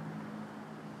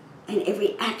 and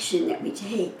every action that we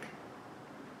take.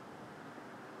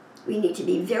 We need to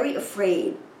be very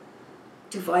afraid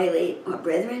to violate our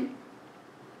brethren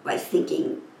by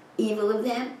thinking evil of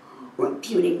them or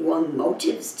imputing wrong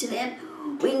motives to them.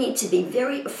 We need to be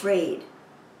very afraid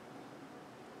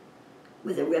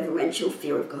with a reverential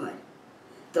fear of God.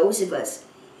 Those of us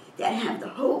that have the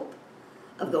hope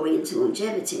of going into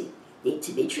longevity need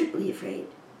to be triply afraid.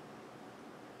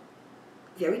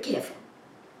 Very careful.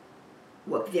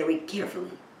 Walk very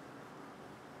carefully.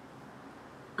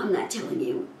 I'm not telling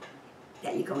you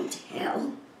that you're going to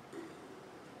hell.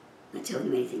 I'm not telling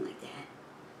you anything like that.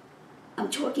 I'm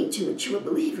talking to mature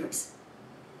believers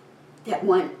that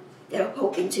are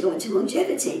hoping to go into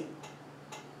longevity,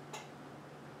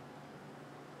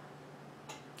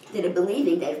 that are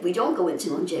believing that if we don't go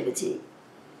into longevity,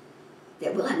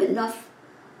 that we'll have enough,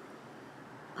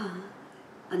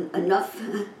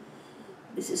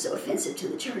 this is so offensive to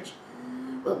the church,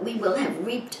 well, we will have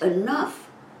reaped enough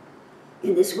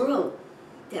in this world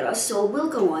that our soul will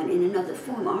go on in another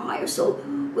form, our higher soul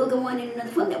will go on in another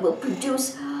form that will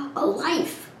produce a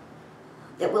life,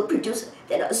 that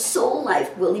a soul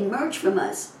life will emerge from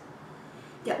us,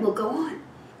 that will go on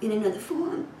in another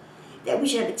form, that we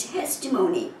should have a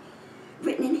testimony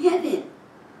written in heaven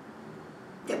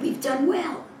that we've done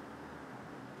well,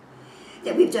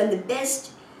 that we've done the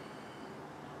best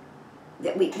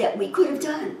that we could have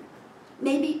done.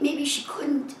 Maybe she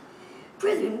couldn't.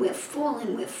 Brethren, we're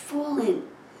fallen.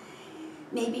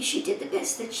 Maybe she did the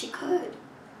best that she could.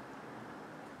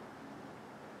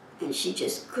 And she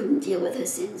just couldn't deal with her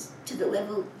sins to the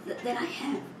level that I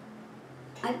have.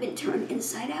 I've been turned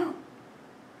inside out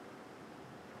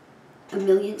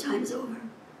 1,000,000 times over.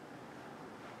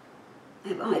 I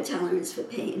have a high tolerance for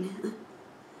pain.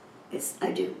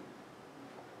 I do.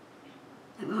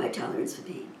 I have a high tolerance for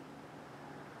pain.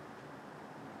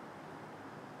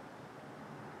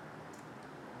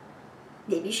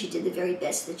 Maybe she did the very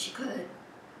best that she could.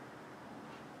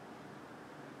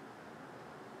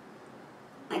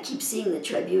 I keep seeing the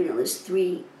tribunal as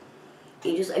 3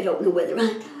 angels. I don't know whether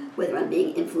I'm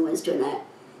being influenced or not,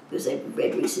 because I've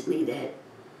read recently that,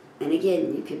 and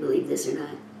again, you can believe this or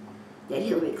not, that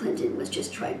Hillary Clinton was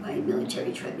just tried by a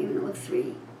military tribunal of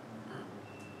 3.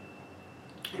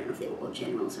 I don't know if they were all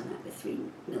generals or not, but 3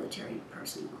 military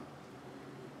personnel.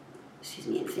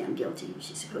 And found guilty.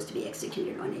 She's supposed to be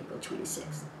executed on April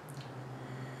 26th.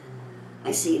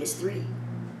 I see it as 3.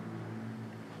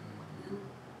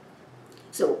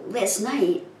 So last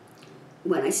night,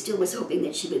 when I still was hoping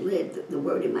that she would live, the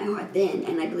word in my heart then,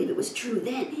 and I believe it was true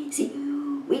then. See,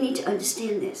 we need to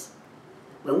understand this.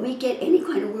 When we get any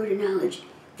kind of word of knowledge,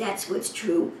 that's what's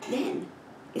true then.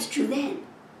 It's true then.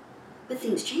 But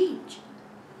things change.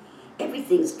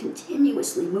 Everything's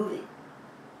continuously moving.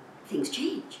 Things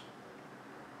change.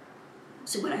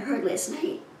 So what I heard last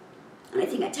night, and I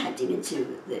think I typed it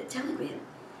into the telegram,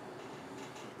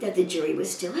 that the jury was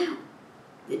still out.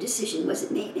 The decision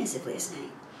wasn't made as of last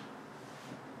night.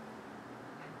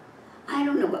 I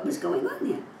don't know what was going on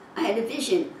there. I had a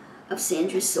vision of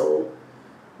Sandra's soul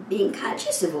being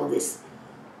conscious of all this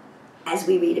as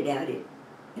we read about it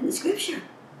in the scripture.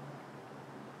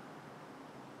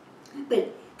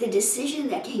 But the decision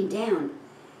that came down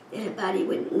that her body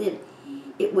wouldn't live,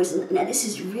 it wasn't. Now this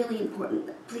is really important.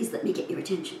 Please let me get your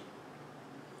attention.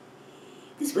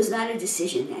 This was not a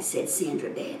decision that said Sandra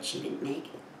bad, she didn't make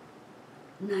it.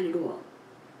 Not at all.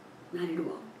 Not at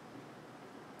all.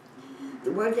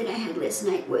 The word that I had last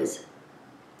night was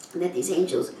that these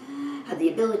angels have the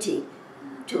ability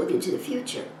to look into the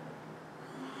future.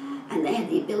 And they had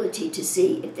the ability to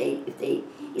see if they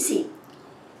you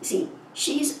see,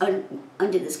 she's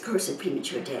under this curse of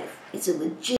premature death. It's a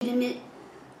legitimate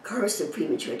curse of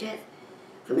premature death.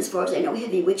 From as far as I know,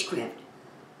 heavy witchcraft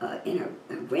in her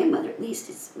grandmother, at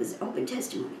least, was open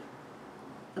testimony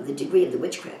of the degree of the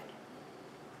witchcraft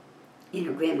in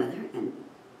her grandmother, and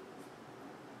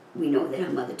we know that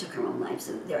her mother took her own life,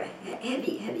 so there are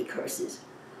heavy, heavy curses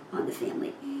on the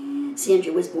family.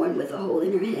 Sandra was born with a hole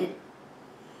in her head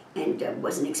and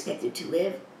wasn't expected to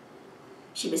live.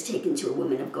 She was taken to a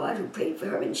woman of God who prayed for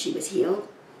her, and she was healed,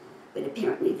 but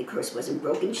apparently the curse wasn't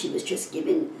broken. She was just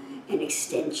given an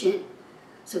extension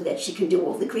so that she can do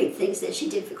all the great things that she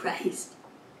did for Christ.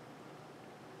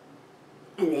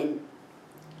 And then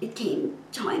it came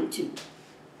time to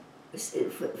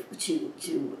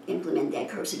implement that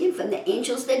curse again from the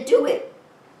angels that do it.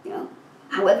 You know,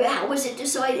 however, how was it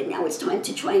decided? Now it's time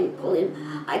to try and call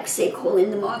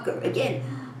in the marker again.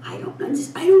 I don't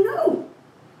understand. I don't know.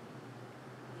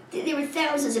 There are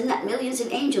thousands, if not millions,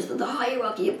 of angels, but the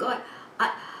hierarchy of God,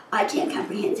 I can't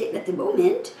comprehend it at the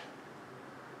moment.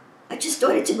 I just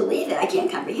started to believe it. I can't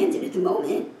comprehend it at the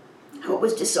moment. How it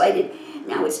was decided.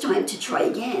 Now it's time to try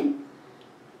again.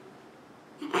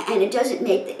 And it doesn't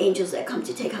make the angels that come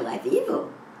to take her life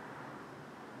evil.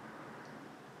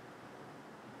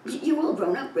 You're all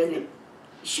grown up, brethren.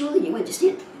 Surely you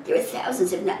understand. There are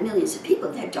thousands, if not millions, of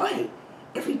people that die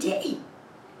every day.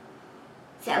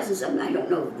 Thousands of them, I don't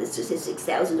know the statistics,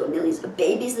 thousands or millions of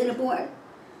babies that are born,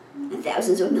 and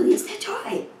thousands or millions that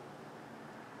die.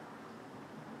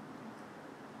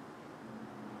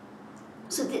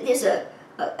 So there's a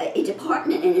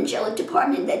department, an angelic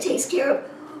department that takes care of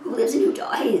who lives and who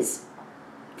dies.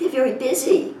 They're very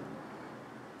busy.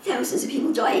 Thousands of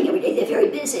people dying every day, they're very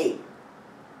busy.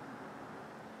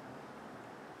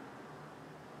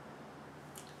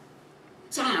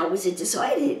 So how was it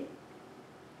decided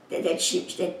that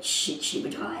she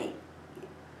would die?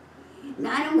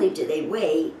 Not only do they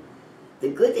weigh the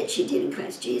good that she did in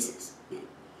Christ Jesus,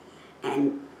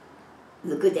 and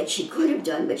the good that she could have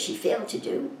done but she failed to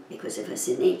do because of her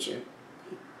sin nature,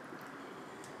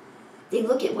 they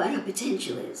look at what her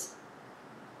potential is.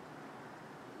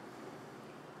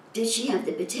 Did she have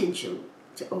the potential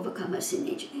to overcome her sin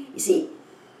nature? You see,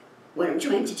 what I'm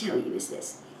trying to tell you is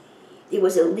this. There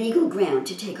was a legal ground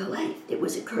to take her life. It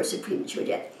was a curse of premature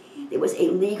death. There was a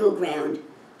legal ground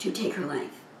to take her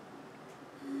life.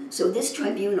 So this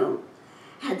tribunal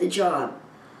had the job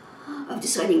of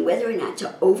deciding whether or not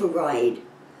to override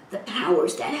the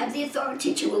powers that have the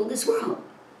authority to rule this world.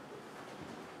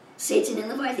 Satan and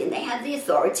Leviathan, they have the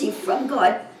authority from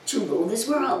God to rule this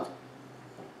world.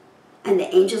 And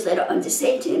the angels that are under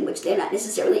Satan, which they're not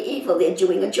necessarily evil, they're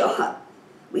doing a job.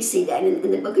 We see that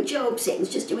in the book of Job. Satan's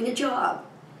just doing a job.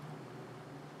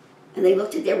 And they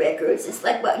looked at their records. It's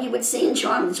like what you would see in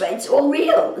Charms, right? It's all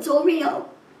real. It's all real.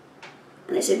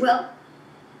 And they said, well,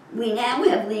 we now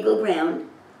have legal ground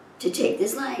to take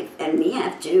this life. And we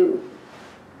have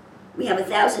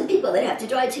 1,000 people that have to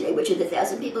die today. Which are the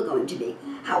 1,000 people going to be?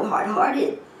 How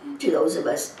hard-hearted to those of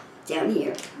us down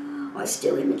here are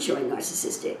still immature and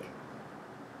narcissistic.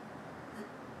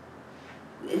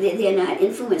 They're not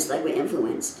influenced like we're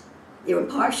influenced. They're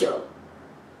impartial.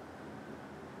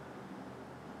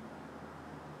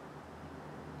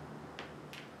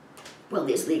 Well,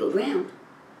 there's legal ground.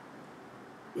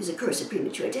 There's a curse of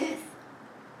premature death.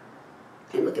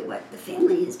 And look at what the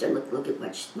family has done. Look at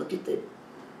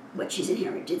what she's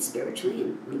inherited spiritually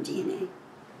in DNA.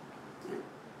 Yeah.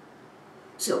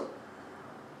 So,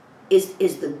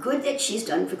 is the good that she's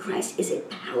done for Christ, is it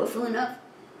powerful enough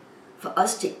for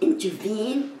us to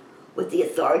intervene with the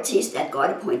authorities that God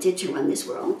appointed to run this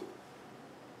world?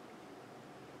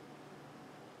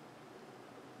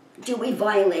 Do we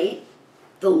violate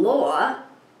the law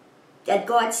that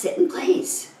God set in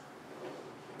place?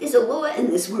 There's a law in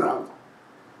this world.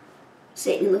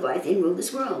 Satan and Leviathan rule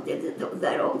this world. They're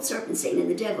that old serpent, Satan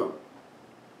and the devil.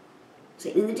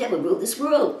 Satan and the devil rule this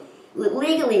world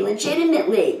legally,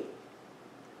 legitimately.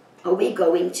 Are we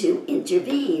going to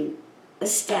intervene?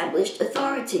 Established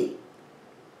authority.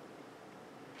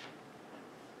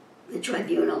 The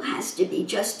tribunal has to be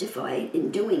justified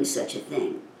in doing such a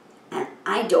thing. And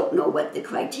I don't know what the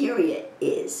criteria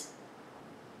is.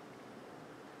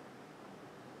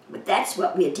 But that's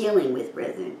what we're dealing with,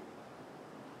 brethren.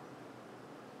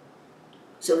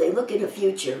 So they look at a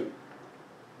future.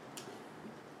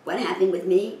 What happened with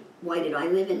me? Why did I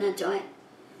live and not die?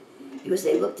 Because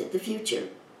they looked at the future.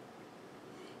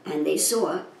 And they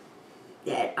saw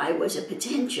that I was a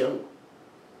potential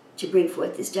to bring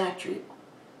forth this doctrine.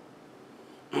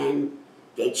 And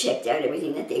they checked out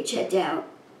everything that they checked out.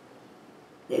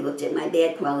 They looked at my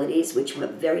bad qualities, which were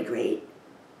very great.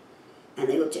 And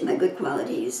they looked at my good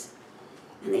qualities.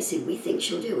 And they said, we think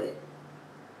she'll do it.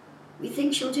 We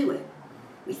think she'll do it.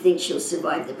 We think she'll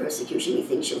survive the persecution. We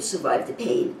think she'll survive the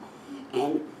pain.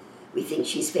 And we think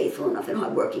she's faithful enough and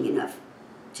hardworking enough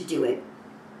to do it.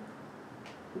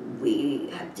 We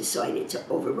have decided to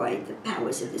override the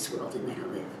powers of this world and let her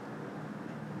live.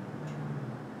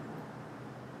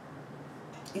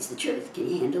 It's the truth. Can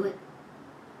you handle it?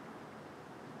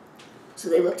 So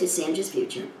they looked at Sandra's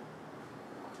future.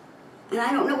 And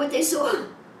I don't know what they saw.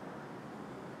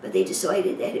 But they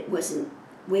decided that it wasn't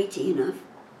weighty enough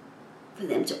for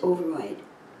them to override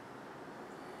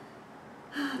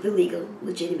the legal,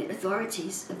 legitimate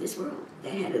authorities of this world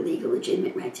that had a legal,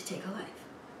 legitimate right to take her life.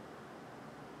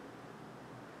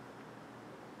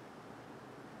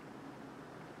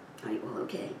 Are you all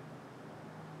okay?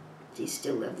 Do you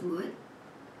still love the Lord?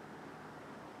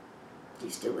 Do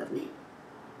you still love me?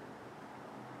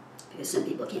 Because some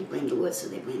people can't blame the Lord, so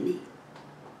they blame me.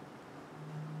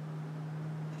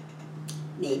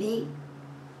 Maybe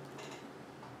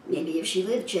if she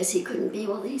lived, Jesse couldn't be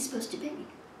all that he's supposed to be.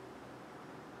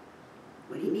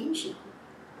 What do you mean, Sheila?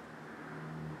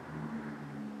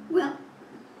 Well,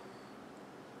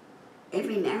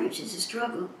 every marriage is a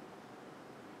struggle.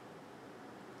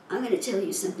 I'm going to tell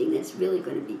you something that's really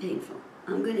going to be painful.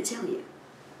 I'm going to tell you.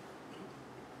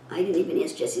 I didn't even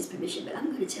ask Jesse's permission, but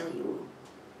I'm going to tell you all.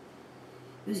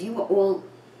 Because you are all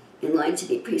in line to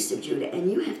be priests of Judah,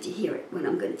 and you have to hear it when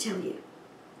I'm going to tell you.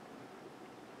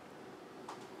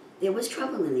 There was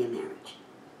trouble in their marriage.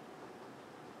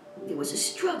 There was a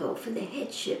struggle for the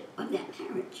headship of that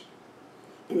marriage.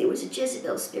 And there was a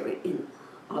Jezebel spirit in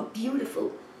our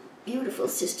beautiful, beautiful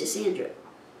sister Sandra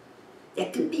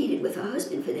that competed with her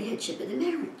husband for the headship of the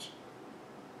marriage.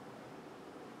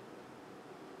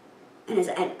 And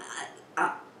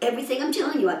everything I'm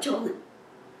telling you, I've told them.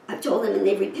 I've told them, and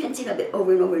they've repented of it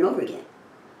over and over and over again.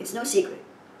 It's no secret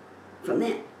from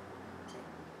them.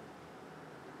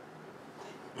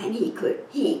 And he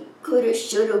coulda,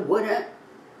 shoulda, woulda,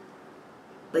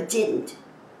 but didn't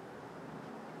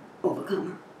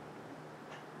overcome her.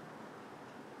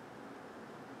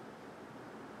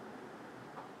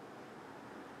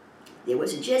 There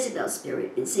was a Jezebel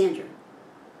spirit in Sandra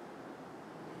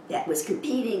that was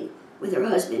competing with her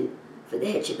husband for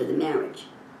the headship of the marriage.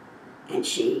 And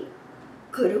she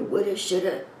coulda, woulda,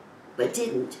 shoulda, but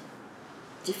didn't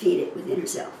defeat it within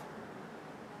herself.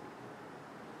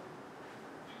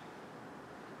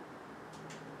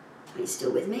 Are you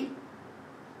still with me?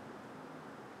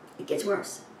 It gets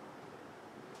worse.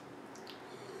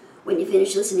 When you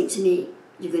finish listening to me,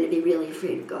 you're going to be really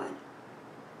afraid of God.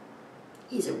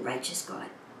 He's a righteous God.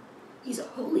 He's a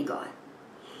holy God.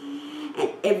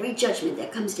 And every judgment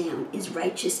that comes down is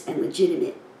righteous and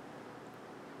legitimate.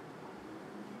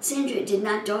 Sandra did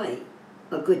not die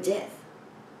a good death.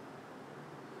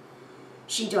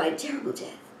 She died a terrible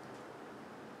death.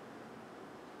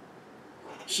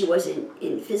 She wasn't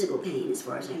in physical pain, as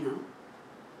far as I know.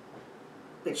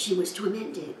 But she was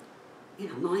tormented in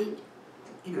her mind,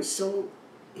 in her soul,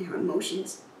 in her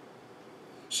emotions.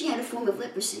 She had a form of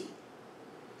leprosy.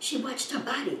 She watched her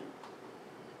body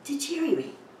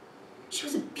deteriorate. She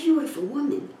was a beautiful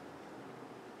woman.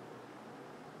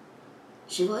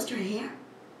 She lost her hair.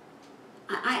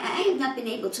 I have not been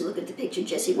able to look at the picture.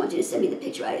 Jesse wanted to send me the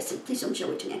picture. I said, please don't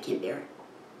show it to me. I can't bear it.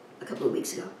 A couple of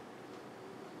weeks ago.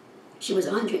 She was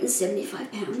 175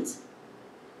 pounds.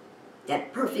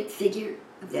 That perfect figure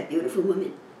of that beautiful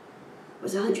woman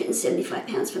was 175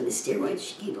 pounds from the steroids.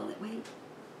 She gained all that weight.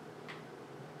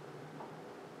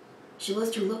 She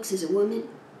lost her looks as a woman.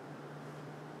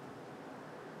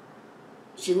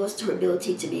 She lost her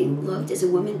ability to be loved as a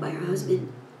woman by her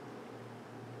husband.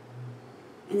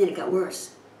 And then it got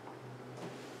worse.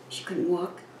 She couldn't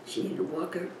walk. She needed a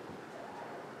walker.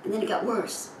 And then it got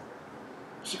worse.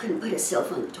 She couldn't put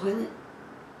herself on the toilet.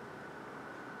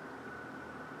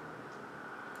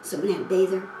 Someone had to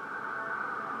bathe her.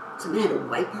 Someone had to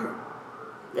wipe her.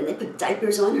 Then they put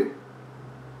diapers on her.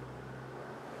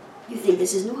 You think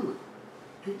this is normal.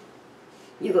 Huh?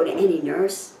 You go to any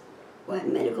nurse or a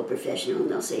medical professional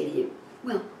and they'll say to you,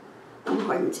 well, I'm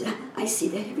hardened to that. I see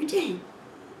that every day.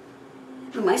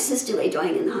 When my sister lay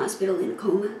dying in the hospital in a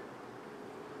coma,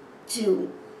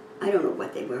 to, I don't know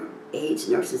what they were, aides,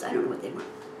 nurses, I don't know what they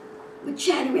were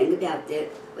chattering about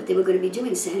what they were going to be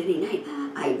doing Saturday night.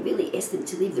 I really asked them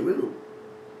to leave the room.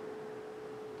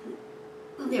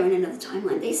 Well, they're in another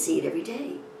timeline. They see it every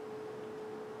day.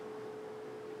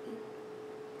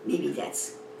 Maybe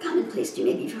that's commonplace to you.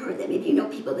 Maybe you've heard that. Maybe you know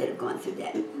people that have gone through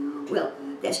that. Well,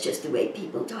 that's just the way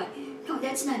people die. No,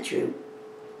 that's not true.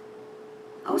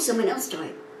 Oh, someone else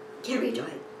died. Carrie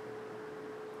died.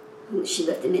 She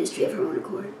left the ministry of her own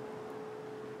accord.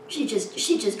 She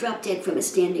just dropped dead from a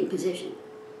standing position.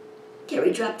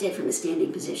 Carrie dropped dead from a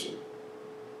standing position.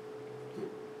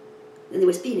 Then there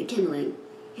was Peter Kimmeling,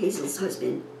 Hazel's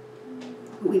husband,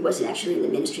 who he wasn't actually in the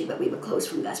ministry, but we were close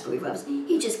from gospel revivals.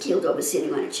 He just keeled over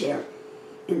sitting on a chair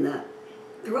in the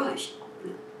garage.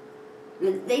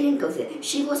 They didn't go there.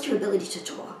 She lost her ability to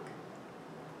talk.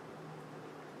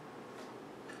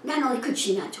 Not only could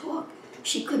she not talk,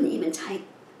 she couldn't even type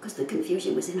because the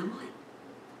confusion was in her mind.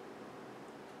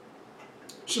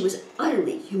 She was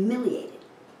utterly humiliated.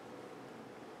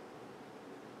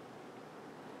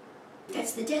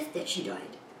 That's the death that she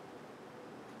died.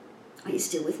 Are you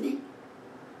still with me?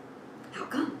 How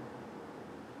come?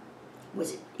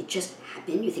 Was it just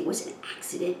happened? You think it was an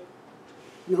accident?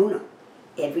 No.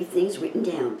 Everything's written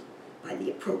down by the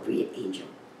appropriate angel.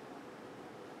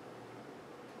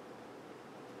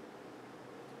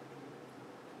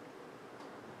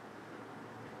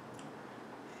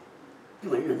 You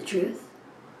want to know the truth?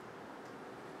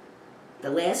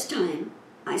 The last time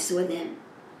I saw them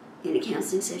in a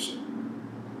counseling session,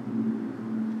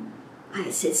 I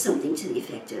had said something to the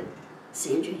effect of,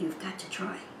 Sandra, you've got to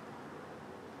try.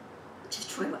 Just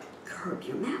try what? Curb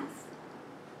your mouth.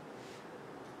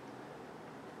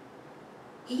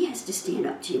 He has to stand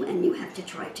up to you and you have to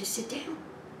try to sit down.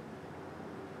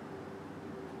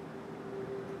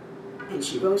 And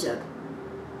she rose up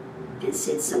and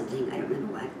said something, I don't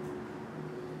remember what,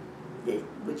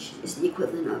 which is the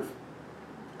equivalent of,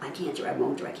 I can't or I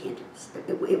won't or I can't.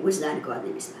 It was not a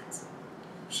godly response.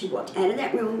 She walked out of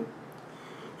that room,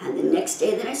 and the next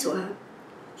day that I saw her,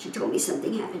 she told me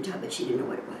something happened to her, but she didn't know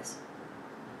what it was.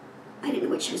 I didn't know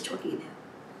what she was talking about.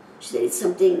 She said, it's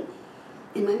something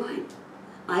in my mind.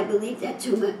 I believe that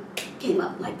tumor came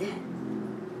up like that.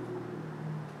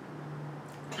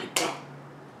 Like that.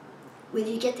 Where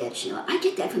do you get that, Sheila? I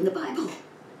get that from the Bible.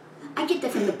 I get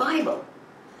that from the Bible.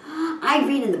 I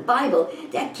read in the Bible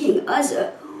that King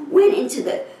Uzzah went into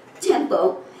the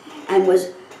temple and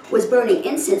was burning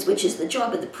incense, which is the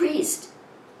job of the priest.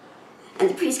 And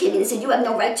the priest came in and said, you have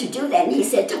no right to do that. And he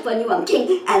said, tough on you, I'm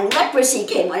king. And leprosy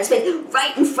came on his face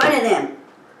right in front of them.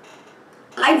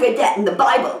 I read that in the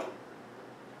Bible.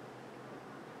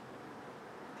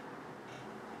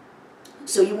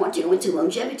 So you want to go into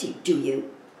longevity, do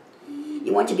you?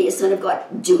 You want to be a son of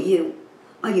God? Do you?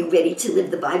 Are you ready to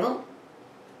live the Bible?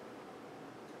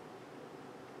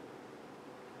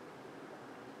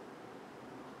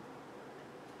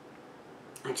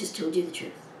 I just told you the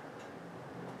truth.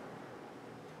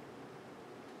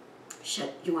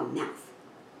 Shut your mouth.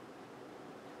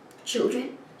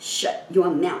 Children, shut your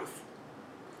mouth.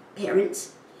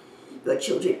 Parents, your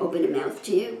children open a mouth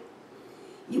to you.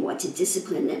 You want to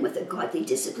discipline them with a godly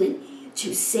discipline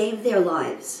to save their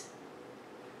lives.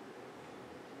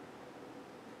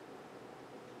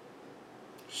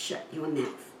 Shut your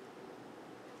mouth.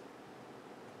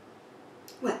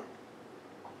 Well,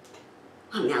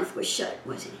 her mouth was shut,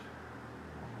 wasn't it?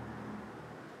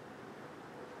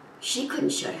 She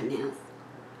couldn't shut her mouth.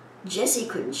 Jesse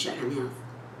couldn't shut her mouth.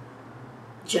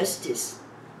 Justice,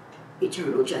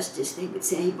 eternal justice, they would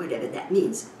say, whatever that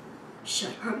means,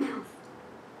 shut her mouth.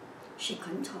 She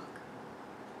couldn't talk.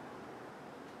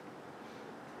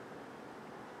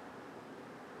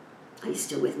 Are you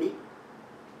still with me?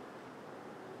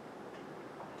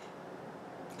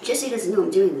 Jesse doesn't know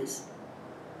I'm doing this,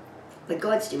 but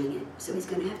God's doing it, so he's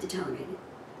going to have to tolerate it.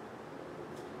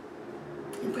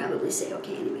 He'll probably say,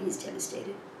 okay, anyway, he's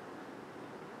devastated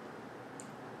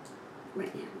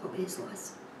right now over his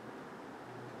loss.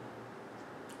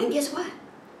 And guess what?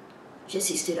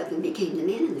 Jesse stood up and became the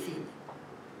man in the family,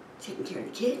 taking care of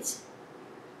the kids,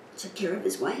 took care of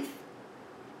his wife.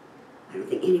 I don't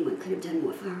think anyone could have done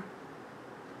more for her.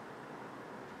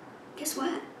 Guess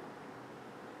what?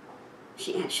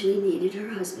 She actually needed her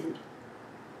husband.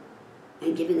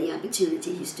 And given the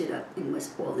opportunity, he stood up and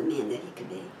was all the man that he could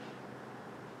be.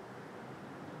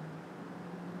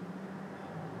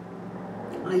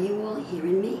 Are you all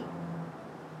hearing me?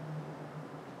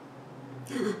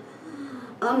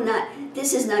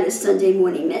 This is not a Sunday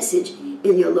morning message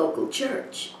in your local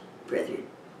church, brethren.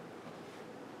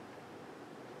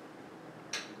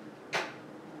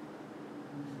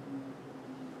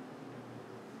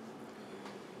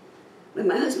 When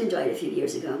my husband died a few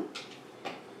years ago,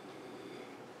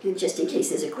 and just in case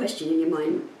there's a question in your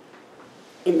mind,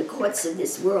 in the courts of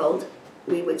this world,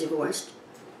 we were divorced.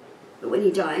 But when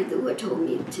he died, the Lord told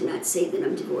me to not say that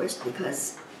I'm divorced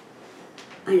because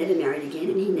I never married again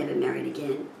and he never married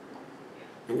again.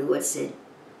 And the Lord said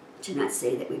to not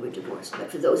say that we were divorced.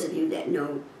 But for those of you that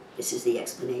know, this is the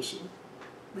explanation.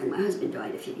 When my husband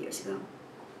died a few years ago,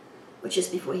 or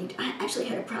just before I actually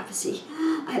had a prophecy.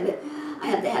 I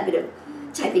have the habit of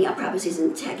typing out prophecies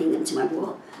and tacking them to my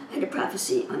wall. I had a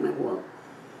prophecy on my wall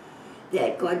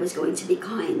that God was going to be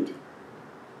kind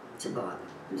to Bob.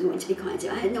 He was going to be kind to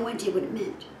him. I had no idea what it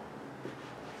meant.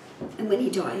 And when he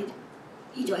died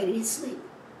in his sleep.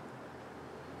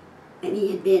 And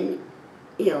he had been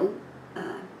ill.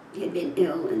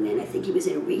 And then I think he was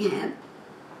in a rehab.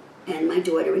 And my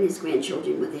daughter and his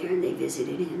grandchildren were there, and they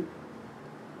visited him.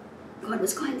 God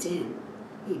was kind to him.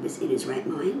 He was in his right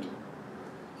mind.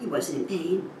 He wasn't in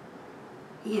pain.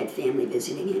 He had family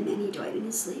visiting him, and he died in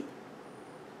his sleep.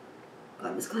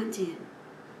 God was kind to him.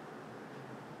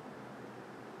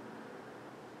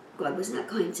 God was not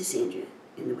kind to Sandra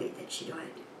in the way that she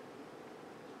died.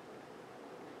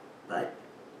 But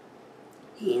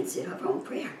he answered her own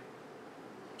prayer.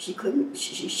 She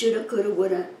shoulda, coulda,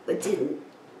 woulda, but didn't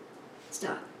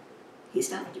stop. He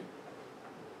stopped her.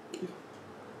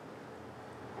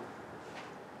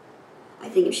 I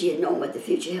think if she had known what the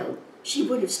future held, she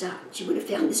would have stopped. She would have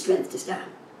found the strength to stop.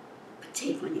 Put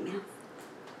tape on your mouth.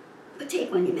 Put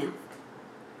tape on your mouth.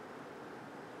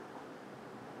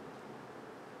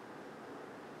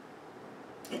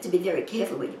 You have to be very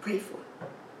careful what you pray for.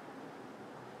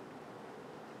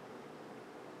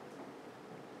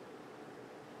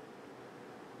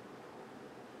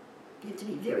 You have to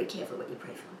be very careful what you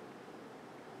pray for.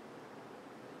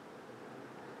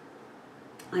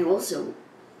 I also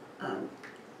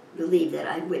believe that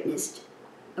I witnessed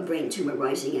a brain tumor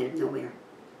rising out of nowhere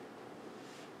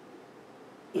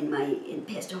in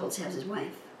Pastor Holtzhauser's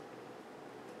wife.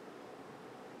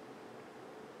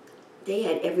 They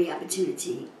had every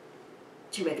opportunity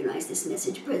to recognize this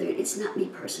message. Brethren, it's not me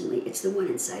personally, it's the one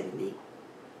inside of me.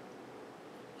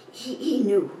 He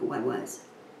knew who I was.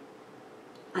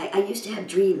 I used to have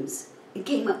dreams. It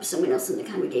came up someone else in the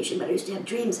congregation, but I used to have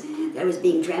dreams that I was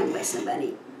being drowned by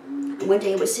somebody. And one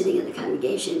day I was sitting in the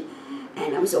congregation,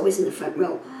 and I was always in the front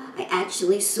row. I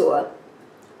actually saw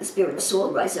a spirit of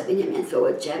Saul rise up in him and throw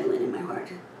a javelin in my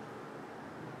heart.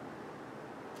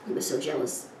 He was so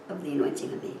jealous of the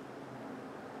anointing of me.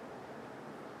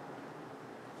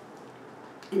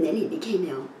 And then he became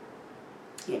ill.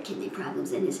 He had kidney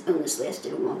problems, and his illness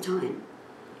lasted a long time.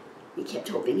 He kept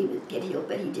hoping he would get healed,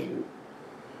 but he didn't.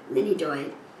 And then he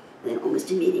died. And then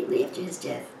almost immediately after his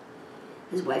death,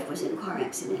 his wife was in a car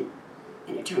accident,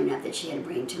 and it turned out that she had a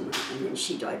brain tumor, and then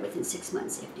she died within 6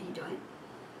 months after he died.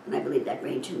 And I believe that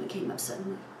brain tumor came up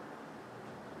suddenly.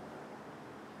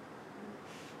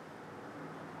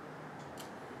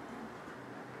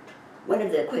 One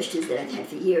of the questions that I've had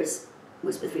for years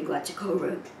was with regard to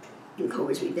Korah and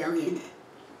Korah's rebellion.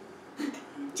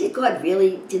 Did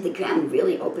the ground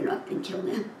really open up and kill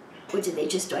them? Or did they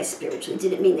just die spiritually?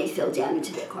 Did it mean they fell down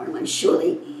into their carnal mind?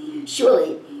 Surely,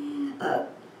 a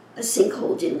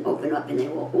sinkhole didn't open up and they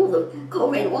were all the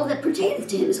Korah and all that pertained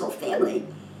to him, his whole family,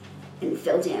 and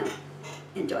fell down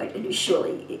and died. And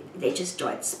surely they just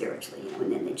died spiritually,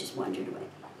 and then they just wandered away.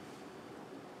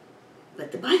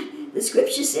 But the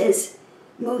scripture says,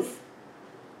 Muth.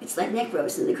 It's like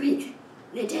necros in the Greek.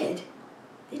 They're dead.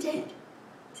 They're dead.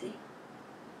 See?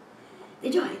 They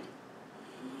died.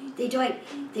 They died.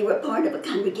 They were part of a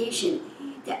congregation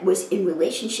that was in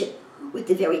relationship with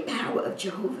the very power of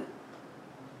Jehovah.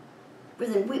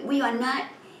 Brethren, we are not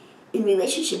in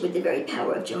relationship with the very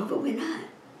power of Jehovah. We're not.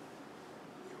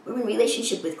 We're in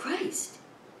relationship with Christ,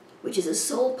 which is a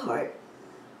soul part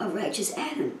of righteous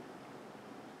Adam.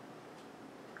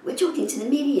 We're talking to the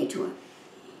mediator.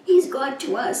 He's God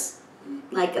to us,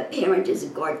 like a parent is a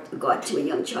God to a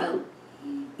young child.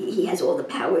 He has all the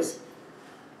powers,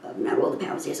 not all the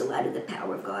powers, he has a lot of the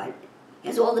power of God. He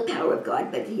has all the power of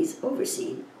God, but he's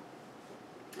overseen.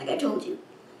 Like I told you,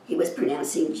 he was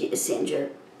pronouncing Sandra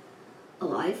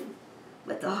alive,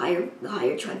 but the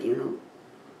higher tribunal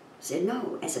said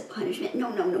no, as a punishment. No,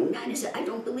 not as I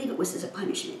don't believe it was as a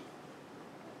punishment.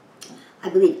 I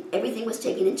believe everything was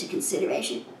taken into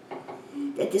consideration,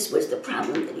 that this was the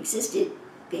problem that existed.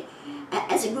 Okay?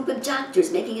 As a group of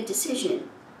doctors making a decision,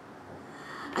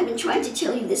 I've been trying to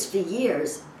tell you this for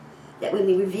years, that when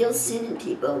we reveal sin in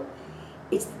people,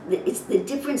 it's the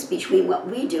difference between what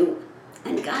we do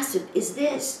and gossip is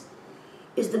this,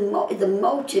 is the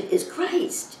motive is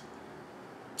Christ,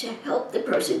 to help the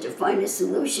person to find a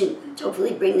solution, to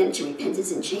hopefully bring them to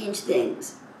repentance and change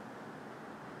things.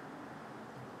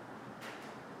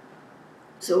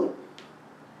 So,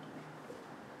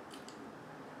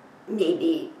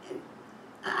 maybe,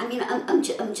 I'm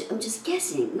just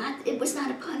guessing. It was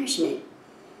not a punishment.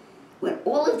 When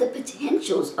all of the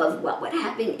potentials of what would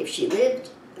happen if she lived,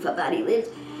 if her body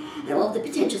lived, and all of the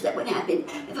potentials that would happen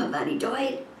if her body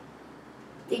died,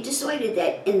 they decided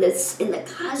that in the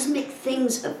cosmic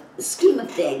things of the scheme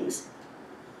of things,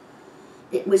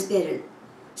 it was better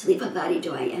to leave her body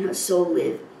die and her soul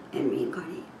live and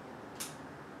reincarnate.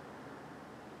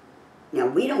 Now,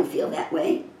 we don't feel that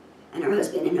way, and her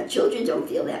husband and her children don't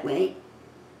feel that way,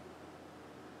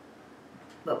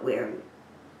 but we're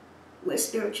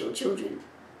spiritual children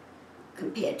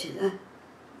compared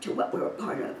to what we're a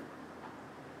part of.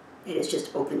 It has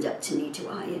just opened up to me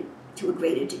to a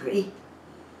greater degree.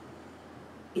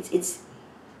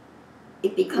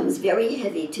 It becomes very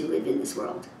heavy to live in this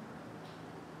world.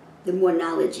 The more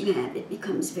knowledge you have, it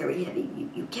becomes very heavy.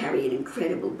 You carry an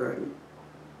incredible burden.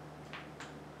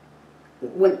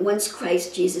 Once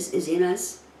Christ Jesus is in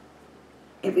us,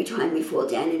 every time we fall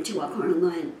down into our carnal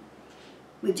mind,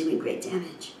 we're doing great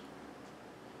damage.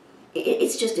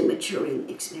 It's just a maturing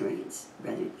experience,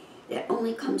 brethren, that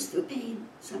only comes through pain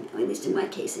somehow. At least in my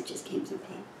case, it just came through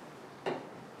pain.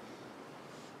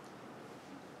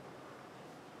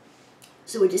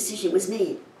 So a decision was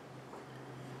made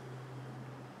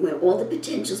when all the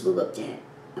potentials were looked at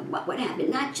of what happened,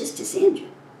 not just to Sandra,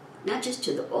 not just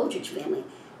to the Aldrich family,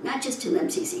 not just to the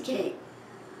MCCK,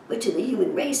 but to the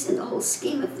human race and the whole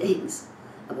scheme of things,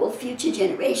 of all future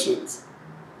generations,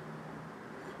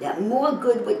 that more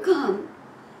good would come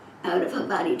out of her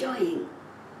body dying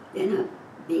than her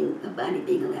body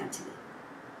being allowed to live.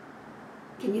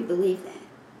 Can you believe that?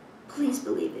 Please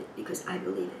believe it, because I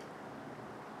believe it.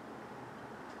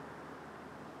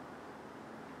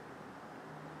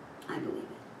 I believe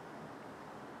it.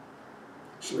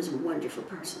 She was a wonderful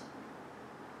person.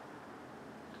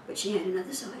 But she had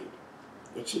another side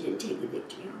that she didn't take the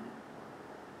victory over.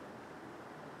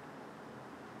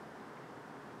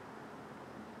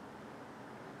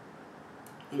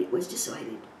 And it was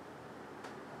decided.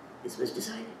 This was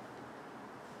decided.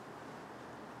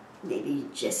 Maybe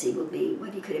Jesse will be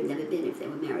what he could have never been if they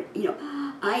were married.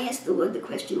 I ask the Lord the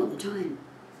question all the time,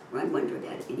 or I wonder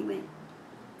about it anyway.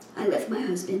 I left my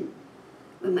husband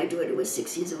when my daughter was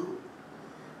 6 years old.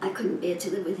 I couldn't bear to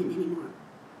live with him anymore.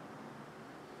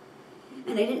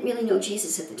 And I didn't really know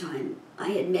Jesus at the time. I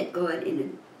had met God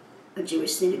in a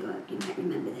Jewish synagogue. You might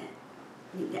remember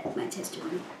that. That's my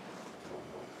testimony.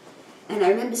 And I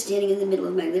remember standing in the middle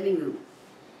of my living room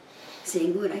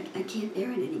saying, Lord, I can't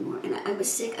bear it anymore. And I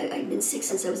was sick. I've been sick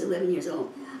since I was 11 years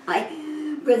old.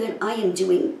 Brethren, I am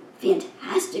doing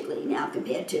fantastically now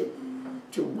compared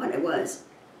to what I was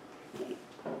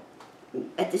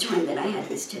at the time that I had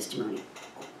this testimony.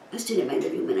 I stood in my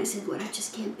living room and I said, Lord, I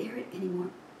just can't bear it anymore.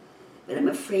 But I'm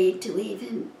afraid to leave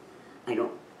him. I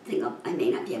don't think I may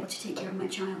not be able to take care of my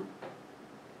child,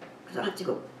 because I'll have to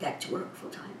go back to work full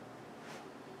time.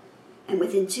 And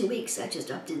within 2 weeks, I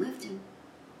just upped and left him.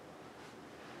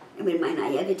 And in my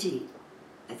naivety,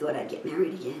 I thought I'd get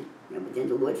married again. But then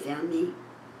the Lord found me,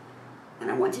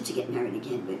 and I wanted to get married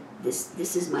again, but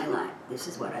this is my lot. This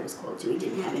is what I was called to. He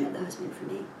didn't have another husband for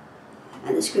me.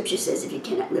 And the scripture says if you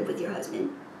cannot live with your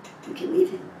husband, you can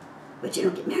leave him, but you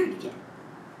don't get married again.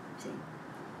 See?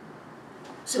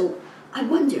 So I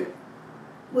wonder,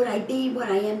 would I be what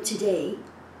I am today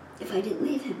if I didn't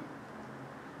leave him?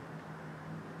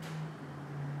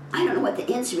 I don't know what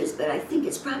the answer is, but I think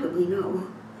it's probably no,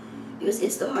 because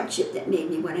it's the hardship that made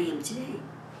me what I am today.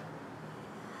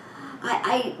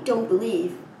 I don't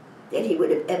believe that he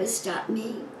would have ever stopped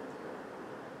me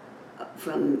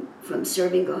from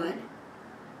serving God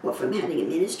or from having a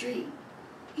ministry.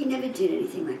 He never did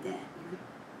anything like that.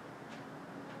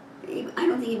 I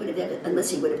don't think he would have ever,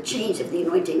 unless he would have changed, if the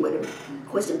anointing would have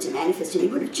caused him to manifest and he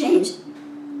would have changed.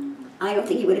 I don't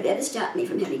think he would have ever stopped me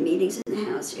from having meetings in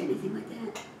the house or anything like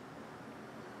that.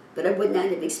 But I would not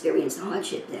have experienced the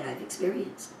hardship that I've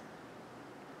experienced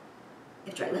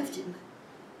after I left him.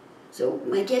 So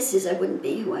my guess is I wouldn't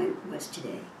be who I was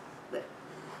today, but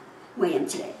who I am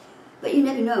today. But you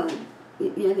never know.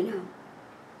 You never know.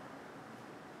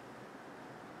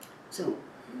 So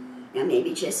now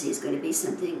maybe Jesse is going to be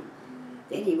something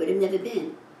that he would have never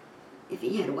been if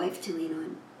he had a wife to lean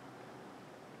on.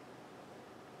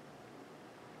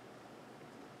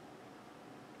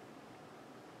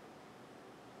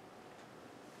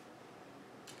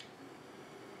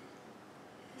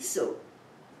 So,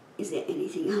 is there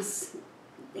anything else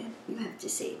that you have to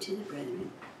say to the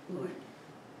brethren, Lord?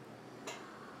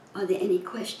 Are there any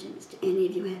questions? Do any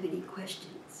of you have any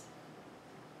questions?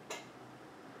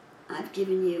 I've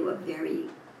given you a very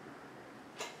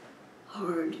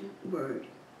hard word,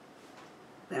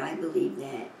 but I believe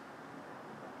that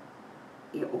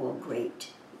you're all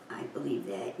great. I believe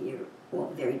that you're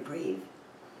all very brave,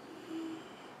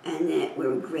 and that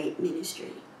we're a great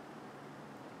ministry.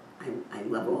 I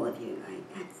love all of you.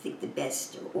 I think the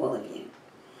best of all of you.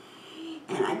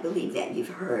 And I believe that you've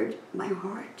heard my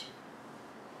heart,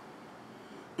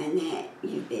 and that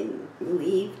you've been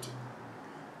relieved,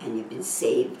 and you've been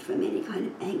saved from any kind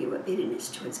of anger or bitterness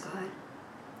towards God.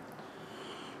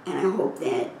 And I hope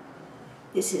that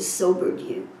this has sobered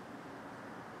you,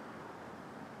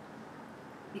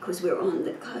 because we're on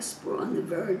the cusp, we're on the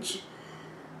verge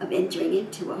of entering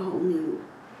into a whole new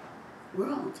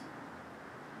world.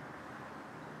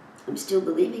 I'm still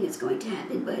believing it's going to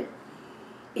happen, but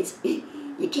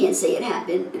you can't say it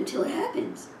happened until it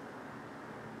happens.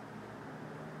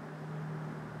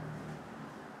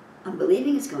 I'm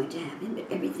believing it's going to happen,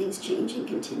 but everything's changing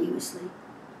continuously.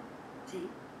 See?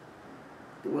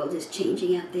 The world is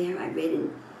changing out there. I read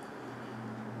in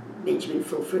Benjamin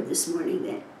Fulford this morning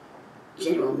that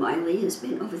General Miley has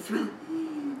been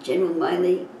overthrown. General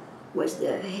Miley was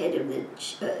the head of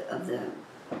the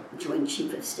Joint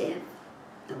Chief of Staff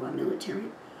of our military,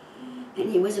 and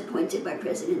he was appointed by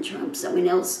President Trump. Someone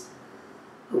else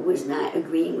who was not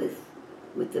agreeing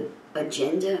with the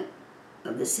agenda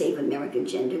of the Save America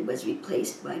agenda was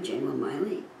replaced by General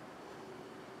Miley.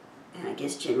 And I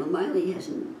guess General Miley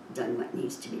hasn't done what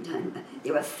needs to be done.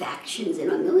 There are factions in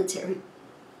our military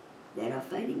that are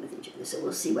fighting with each other. So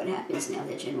we'll see what happens now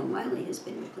that General Miley has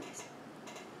been replaced.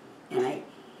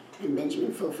 And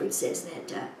Benjamin Fulford says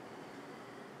that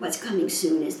what's coming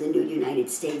soon is the new United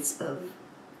States of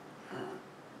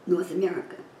North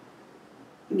America,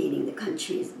 meaning the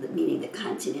countries, meaning the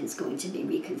continent's going to be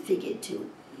reconfigured to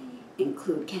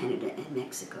include Canada and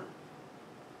Mexico.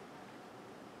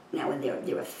 Now,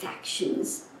 there are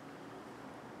factions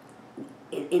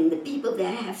in the people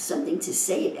that have something to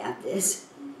say about this.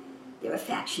 There are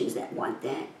factions that want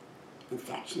that and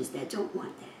factions that don't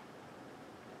want that.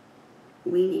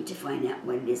 We need to find out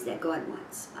what it is that God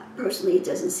wants. Personally, it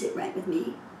doesn't sit right with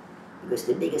me, because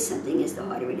the bigger something is, the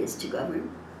harder it is to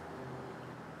govern.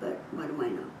 But what do I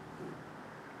know?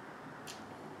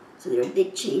 So there are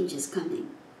big changes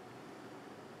coming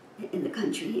in the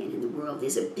country and in the world.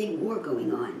 There's a big war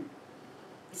going on.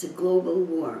 It's a global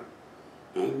war.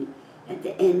 And at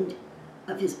the end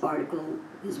of his article,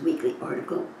 his weekly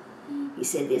article, he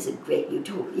said there's a great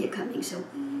utopia coming. So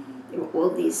there are all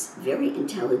these very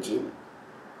intelligent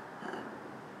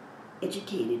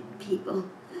educated people,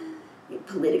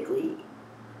 politically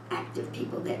active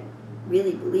people that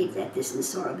really believe that this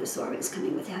Messiah is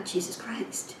coming without Jesus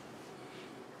Christ.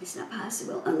 It's not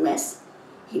possible unless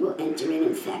he will enter in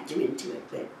and factor into it.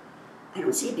 But I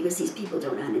don't see it because these people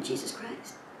don't honor Jesus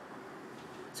Christ.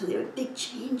 So there are big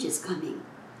changes coming.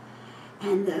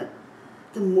 And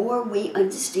the more we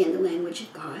understand the language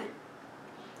of God,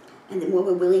 and the more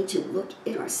we're willing to look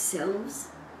at ourselves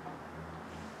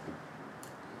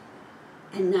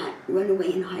and not run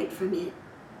away and hide from it,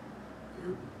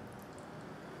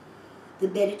 the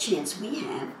better chance we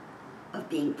have of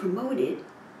being promoted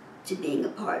to being a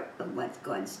part of what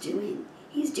God's doing.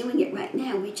 He's doing it right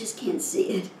now. We just can't see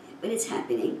it, but it's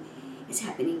happening. It's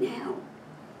happening now.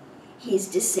 He's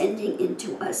descending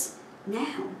into us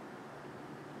now.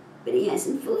 But he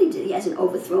hasn't he hasn't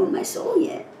overthrown my soul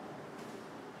yet.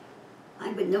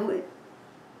 I would know it.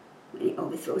 When he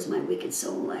overthrows my wicked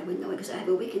soul, I would know it because I have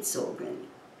a wicked soul, Brendan.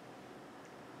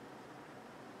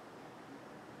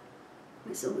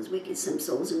 My soul is wicked. Some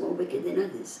souls are more wicked than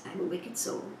others. I have a wicked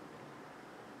soul.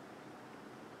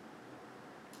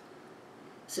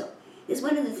 So, there's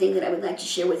one other thing that I would like to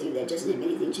share with you that doesn't have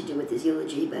anything to do with this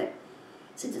eulogy, but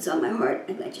since it's on my heart,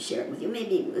 I'd like to share it with you.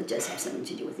 Maybe it does have something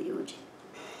to do with the eulogy.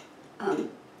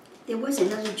 There was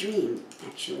another dream,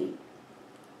 actually.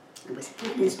 It was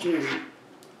Hannah's dream.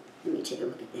 Let me take a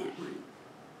look at that one.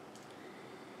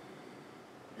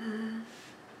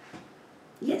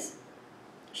 Yes,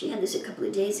 she had this a couple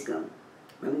of days ago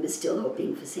when we were still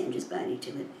hoping for Sandra's body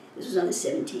to live. This was on the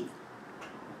 17th.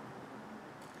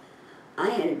 I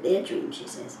had a bad dream, she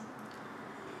says.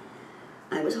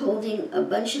 I was holding a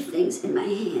bunch of things in my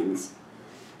hands,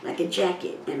 like a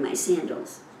jacket and my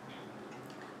sandals.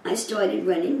 I started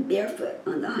running barefoot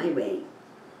on the highway,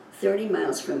 30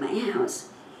 miles from my house,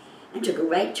 and took a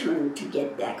right turn to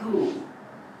get back home.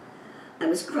 I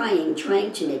was crying,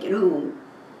 trying to make it home,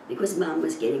 because Mom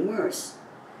was getting worse.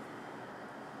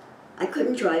 I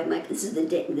couldn't drive this is the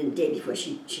day before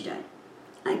she died.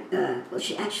 Well,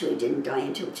 she actually didn't die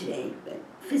until today, but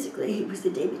physically it was the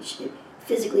day that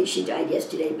physically she died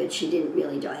yesterday, but she didn't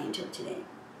really die until today.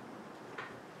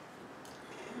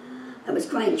 I was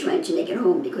crying, trying to make it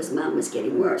home because Mom was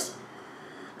getting worse.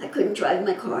 I couldn't drive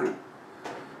my car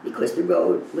because the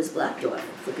road was blocked off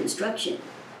for construction,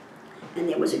 and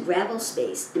there was a gravel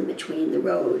space in between the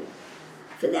road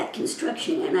for that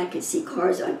construction, and I could see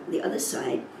cars on the other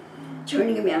side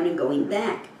turning around and going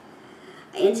back.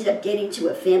 I ended up getting to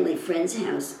a family friend's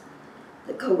house.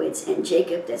 The Coeds and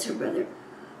Jacob, that's her brother,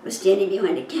 was standing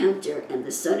behind a counter, and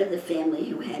the son of the family,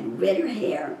 who had redder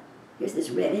hair, here's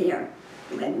this red hair,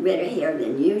 who had redder hair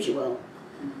than usual,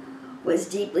 was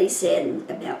deeply saddened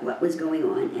about what was going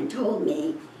on and told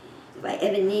me if I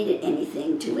ever needed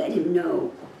anything to let him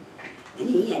know. And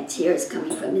he had tears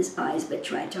coming from his eyes but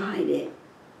tried to hide it.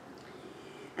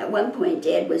 At one point,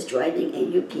 Dad was driving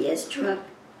a UPS truck,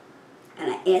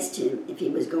 and I asked him if he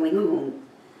was going home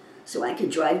so I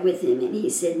could drive with him, and he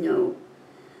said no.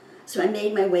 So I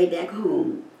made my way back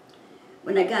home.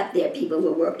 When I got there, people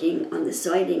were working on the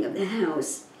siding of the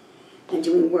house and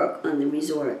doing work on the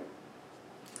resort.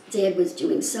 Dad was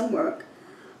doing some work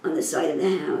on the side of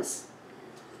the house.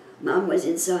 Mom was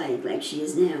inside, like she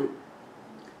is now.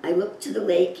 I looked to the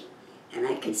lake, and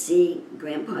I could see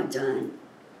Grandpa Don.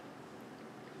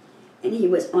 And he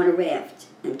was on a raft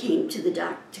and came to the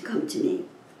dock to come to me.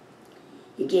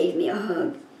 He gave me a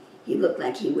hug. He looked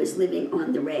like he was living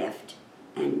on the raft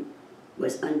and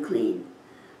was unclean.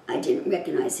 I didn't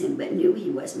recognize him, but knew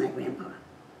he was my grandpa.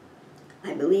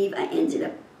 I believe I ended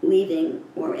up leaving,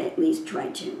 or at least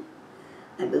tried to.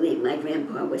 I believe my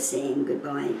grandpa was saying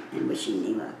goodbye and wishing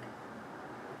me luck.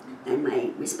 And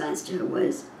my response to her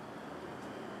was,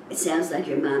 it sounds like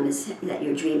that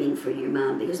you're dreaming for your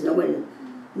mom, because no one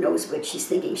knows what she's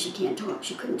thinking. She can't talk.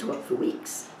 She couldn't talk for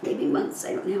weeks, maybe months.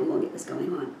 I don't know how long it was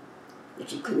going on. But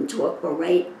she couldn't talk or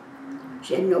write.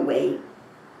 She had no way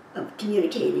of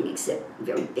communicating except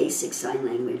very basic sign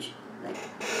language, like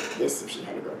this if she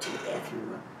had to go to the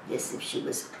bathroom, or this if she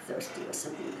was thirsty, or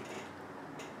something like that.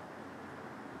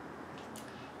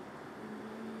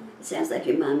 It sounds like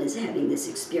your mom is having this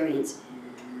experience.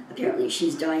 Apparently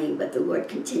she's dying, but the Lord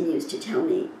continues to tell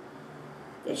me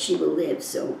that she will live,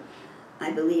 so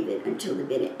I believe it until the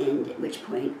bitter end, at which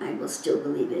point I will still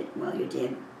believe it while your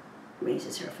dad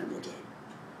raises her from the dead,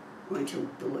 or until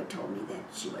the Lord told me that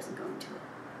she wasn't going to live.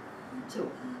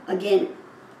 So again,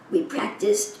 we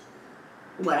practiced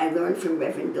what I learned from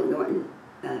Reverend Bill Norton,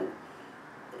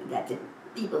 that the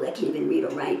people that can't even read or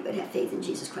write but have faith in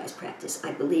Jesus Christ practice.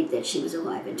 I believed that she was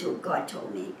alive until God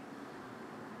told me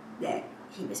that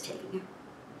he was taking her.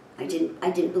 I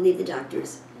didn't believe the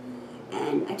doctors.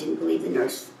 And I didn't believe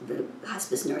the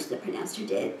hospice nurse that pronounced her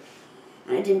dead.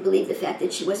 And I didn't believe the fact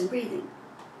that she wasn't breathing.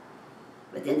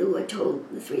 But then the Lord told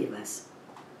the three of us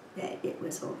that it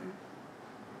was over.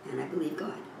 And I believe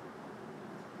God.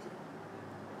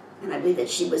 And I believe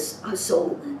that her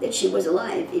soul, that she was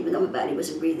alive, even though her body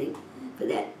wasn't breathing for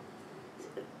that,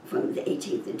 from the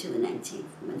 18th until the 19th,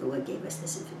 when the Lord gave us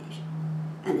this information.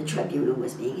 And the tribunal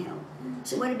was being held.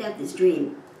 So what about this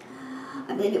dream?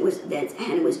 I believe it was that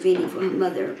Hannah was dreaming for her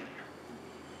mother,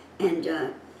 and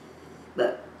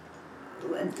but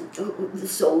the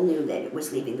soul knew that it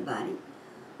was leaving the body.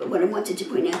 But what I wanted to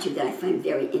point out to you that I find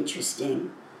very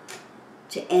interesting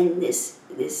to end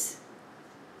this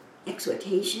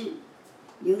exhortation,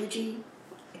 eulogy,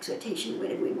 exhortation,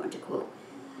 whatever we want to call it,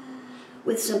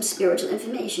 with some spiritual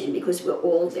information, because we're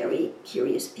all very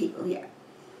curious people here.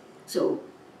 So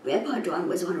Grandpa Don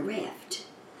was on a raft.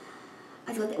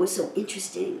 I thought that was so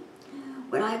interesting.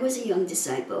 When I was a young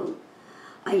disciple,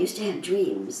 I used to have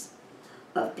dreams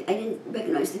of, I didn't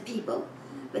recognize the people,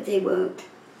 but they were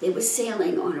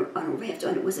sailing on a raft.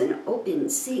 It was an open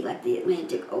sea like the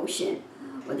Atlantic Ocean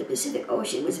or the Pacific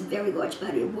Ocean. It was a very large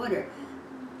body of water.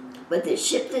 But the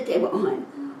ship that they were on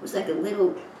was like a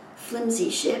little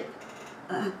flimsy ship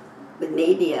with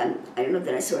maybe, I don't know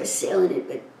that I saw a sail in it,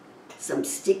 but some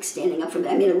sticks standing up from it.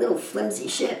 I mean, a little flimsy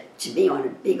ship to be on a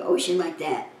big ocean like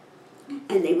that.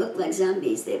 And they looked like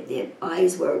zombies. Their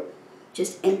eyes were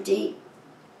just empty,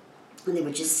 and they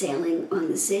were just sailing on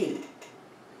the sea.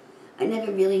 I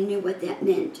never really knew what that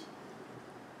meant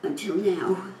until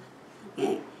now.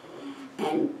 Okay?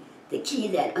 And the key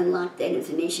that unlocked that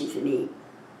information for me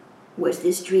was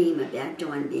this dream about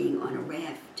Dawn being on a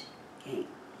raft. Okay?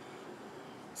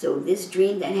 So this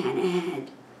dream that Hannah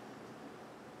had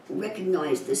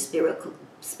recognized the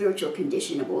spiritual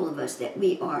condition of all of us, that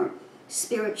we are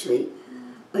spiritually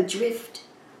adrift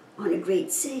on a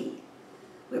great sea.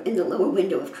 We're in the lower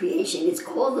window of creation. It's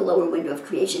called the lower window of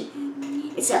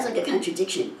creation. It sounds like a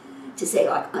contradiction to say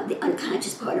the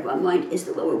unconscious part of our mind is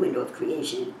the lower window of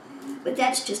creation. But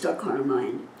that's just our carnal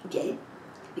mind, okay?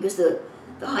 Because the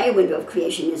higher window of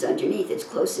creation is underneath. It's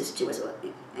closest to us.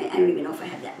 I don't even know if I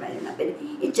have that right or not, but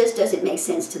it just doesn't make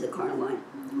sense to the carnal mind.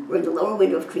 We're in the lower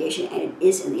window of creation, and it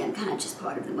is in the unconscious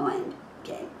part of the mind,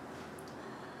 okay?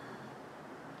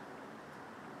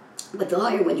 But the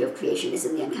higher window of creation is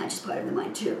in the unconscious part of the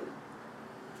mind, too.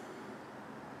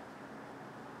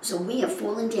 So we have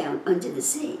fallen down under the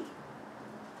sea.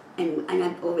 And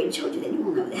I've already told you that, you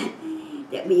all know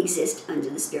that we exist under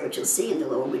the spiritual sea in the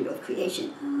lower window of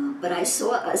creation. But I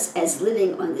saw us as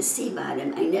living on the sea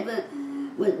bottom. I never,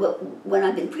 when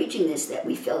I've been preaching this, that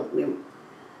we felt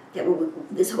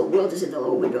this whole world is in the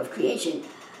lower window of creation,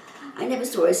 I never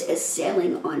saw us as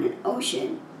sailing on an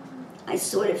ocean.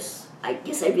 I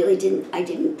guess I really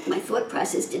didn't, my thought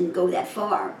process didn't go that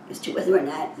far as to whether or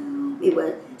not we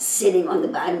were sitting on the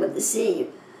bottom of the sea.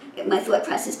 My thought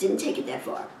process didn't take it that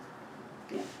far.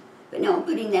 Yeah. But now I'm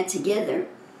putting that together,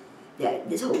 that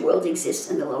this whole world exists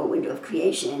in the lower window of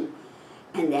creation,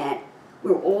 and that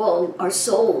our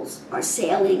souls are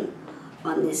sailing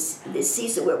on this sea.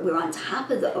 So we're on top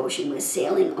of the ocean, we're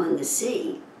sailing on the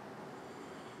sea.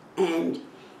 And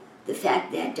the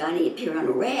fact that Donnie appeared on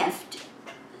a raft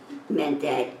meant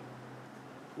that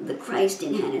the Christ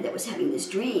in Hannah that was having this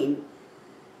dream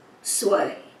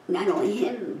saw not only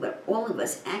him, but all of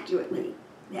us accurately,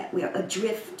 that we're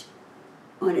adrift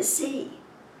on a sea.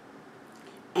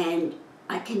 And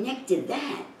I connected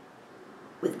that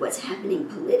with what's happening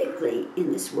politically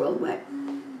in this world, what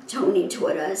Tony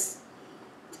taught us.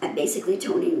 Basically,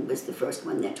 Tony was the first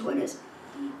one that taught us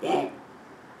that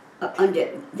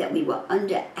we were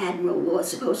under admiral law.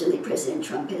 Supposedly President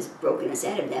Trump has broken us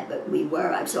out of that, but we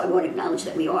were, so I won't acknowledge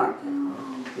that we are.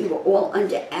 We were all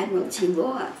under admiralty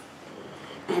law.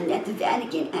 And that the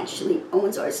Vatican actually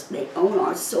owns they own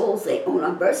our souls, they own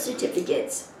our birth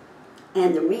certificates.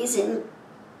 And the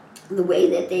way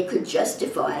that they could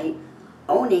justify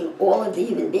owning all of the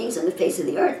human beings on the face of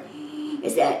the earth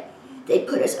is that they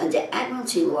put us under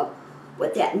admiralty law.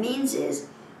 What that means is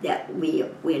that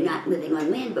we're not living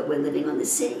on land, but we're living on the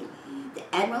sea. The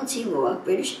admiralty law,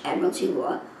 British admiralty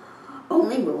law,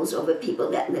 only rules over people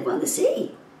that live on the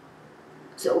sea.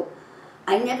 So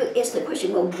I never asked the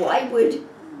question, well, why would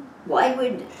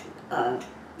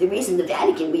the reason the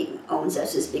Vatican owns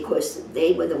us is because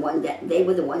they were the ones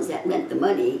that lent the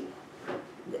money.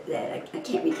 That I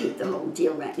can't repeat the whole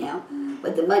deal right now,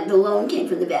 but the loan came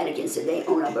from the Vatican, so they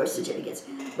own our birth certificates.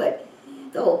 But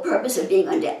the whole purpose of being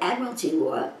under admiralty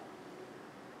law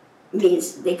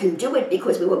means they can do it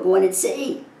because we were born at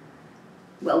sea.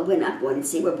 well, we're not born at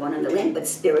sea, we're born on the land, but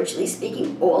spiritually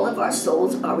speaking, all of our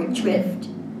souls are adrift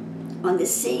on the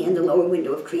sea in the lower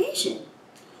window of creation.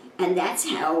 And that's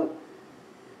how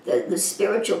the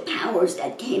spiritual powers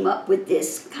that came up with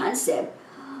this concept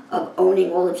of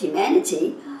owning all of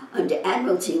humanity under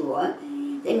Admiralty law,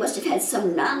 they must have had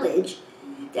some knowledge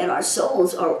that our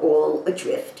souls are all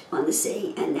adrift on the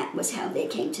sea, and that was how they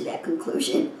came to that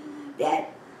conclusion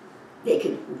that they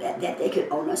could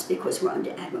own us because we're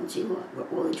under Admiralty law. We're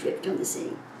all adrift on the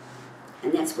sea.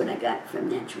 And that's what I got from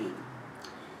that dream.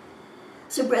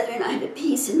 So, brethren, I have a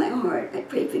peace in my heart. I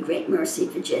pray for great mercy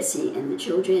for Jesse and the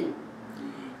children,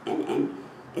 and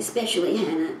especially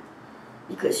Hannah,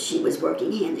 because she was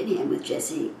working hand in hand with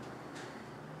Jesse.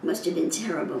 It must have been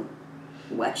terrible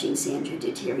watching Sandra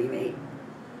deteriorate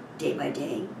day by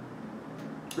day.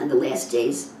 And the last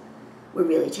days were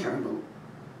really terrible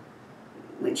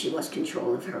when she lost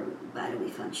control of her bodily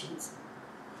functions.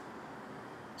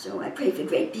 So I pray for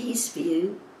great peace for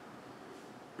you.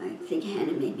 I think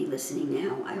Hannah may be listening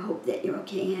now. I hope that you're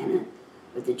okay, Hannah,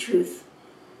 with the truth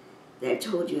that I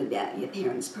told you about your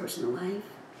parents' personal life.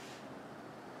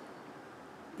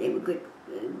 They were good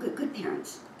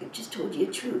parents. I just told you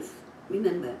the truth.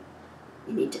 Remember,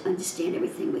 you need to understand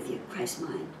everything with your Christ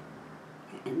mind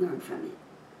and learn from it.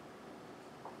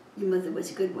 Your mother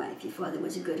was a good wife. Your father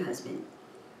was a good husband.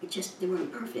 They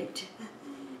weren't perfect.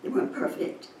 They weren't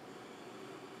perfect.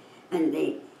 And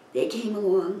they came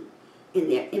along in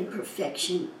their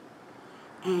imperfection.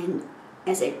 And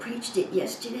as I preached it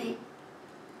yesterday,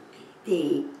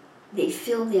 they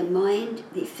fill their mind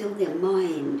with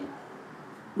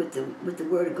the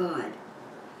Word of God.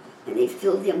 And they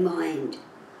fill their mind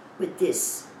with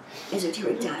this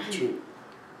esoteric doctrine.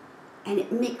 And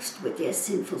it mixed with their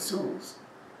sinful souls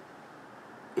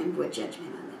and brought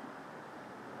judgment on them.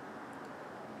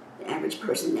 The average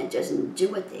person that doesn't do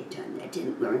what they've done, that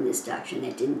didn't learn this doctrine,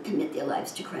 that didn't commit their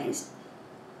lives to Christ,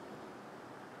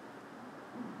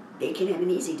 they can have an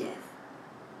easy death.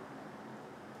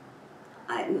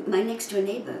 My next door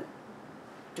neighbor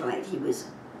died. He was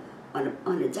on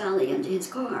a dolly under his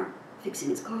car,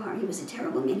 fixing his car. He was a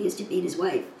terrible man. He used to beat his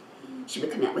wife. She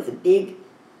would come out with a big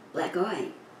black eye.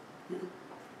 You know.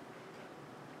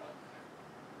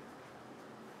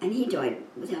 And he died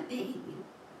without paying. You know.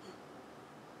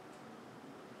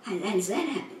 How does that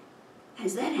happen? How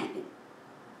does that happen?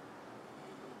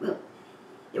 Well,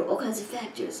 there are all kinds of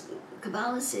factors.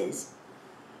 Kabbalah says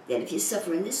that if you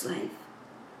suffer in this life,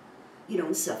 you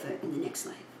don't suffer in the next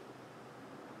life.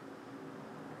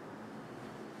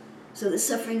 So the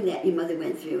suffering that your mother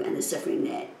went through and the suffering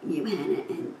that you, Hannah,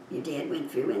 and your dad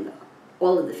went through, and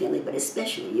all of the family, but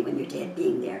especially you and your dad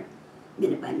being there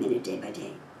minute by minute, day by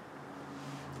day,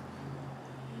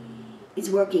 is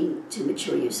working to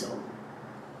mature your soul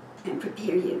and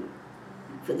prepare you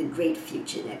for the great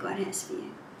future that God has for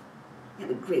you. You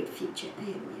have a great future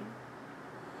ahead of you.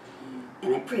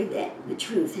 And I pray that the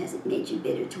truth hasn't made you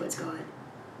bitter towards God,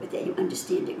 but that you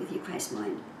understand it with your Christ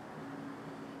mind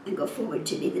and go forward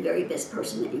to be the very best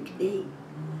person that you can be,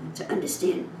 to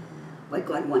understand what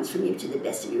God wants from you to the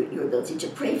best of your ability, to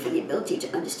pray for the ability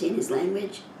to understand His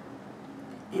language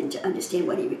and to understand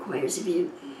what He requires of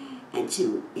you and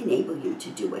to enable you to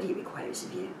do what He requires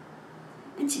of you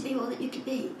and to be all that you can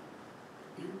be.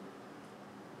 You know?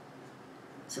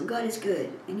 So God is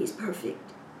good and He's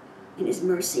perfect and His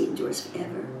mercy endures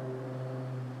forever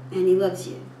and He loves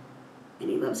you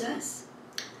and He loves us.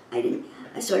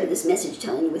 I started this message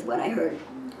telling you with what I heard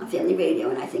on family radio,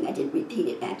 and I think I didn't repeat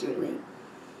it accurately.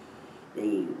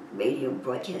 The radio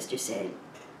broadcaster said,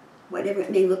 whatever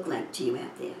it may look like to you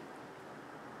out there,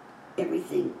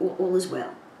 everything, all is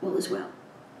well,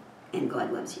 and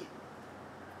God loves you.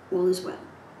 All is well.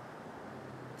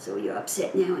 So you're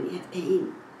upset now and you have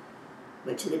pain,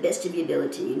 but to the best of your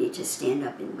ability, you need to stand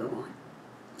up and go on.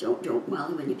 Don't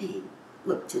wallow in your pain.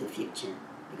 Look to the future,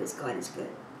 because God is good.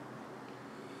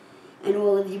 And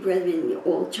all of you brethren, you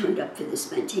all turned up for this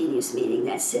spontaneous meeting.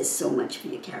 That says so much for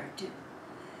your character.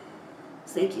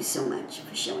 Thank you so much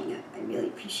for showing up. I really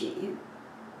appreciate you.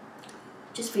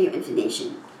 Just for your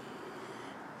information,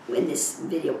 when this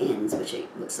video ends, which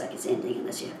it looks like it's ending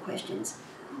unless you have questions,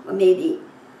 or maybe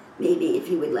if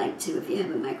you would like to, if you have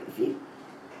a microphone,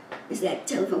 is that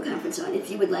telephone conference on?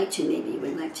 If you would like to, maybe you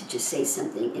would like to just say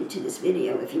something into this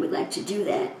video. If you would like to do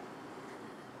that,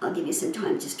 I'll give you some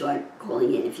time to start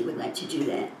calling in if you would like to do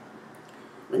that.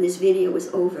 When this video is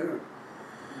over,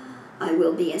 I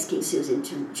will be asking Susan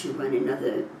to run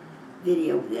another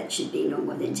video that should be no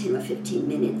more than 10 or 15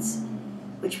 minutes,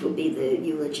 which will be the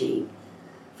eulogy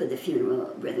for the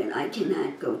funeral brethren. I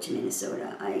cannot go to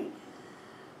Minnesota.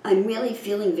 I'm really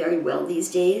feeling very well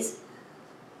these days,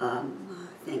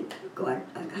 Thank God,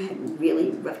 I had a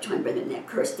really rough time, brother, and that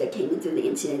curse that came in through the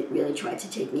incident, it really tried to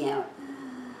take me out.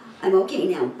 I'm okay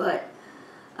now, but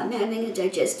I'm having a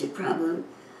digestive problem.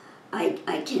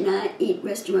 I cannot eat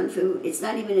restaurant food. It's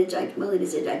not even well, it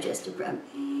is a digestive problem.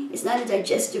 It's not a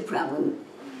digestive problem,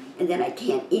 and that I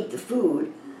can't eat the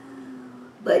food,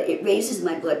 but it raises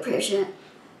my blood pressure,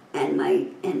 and my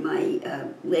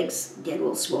legs get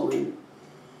all swollen,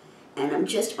 and I'm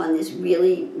just on this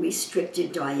really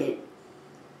restricted diet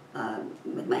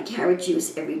with my carrot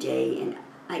juice every day, and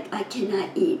I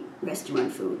cannot eat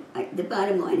restaurant food. The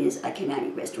bottom line is I cannot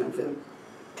eat restaurant food.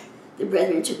 The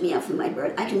brethren took me out for my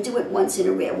birthday. I can do it once in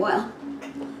a rare while.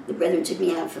 The brethren took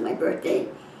me out for my birthday,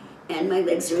 and my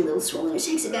legs are a little swollen. It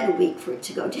takes about a week for it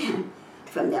to go down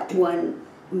from that one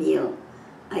meal.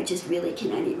 I just really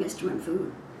cannot eat restaurant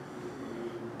food.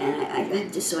 And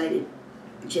I've decided,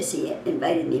 Jesse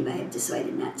invited me, but I've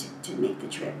decided not to make the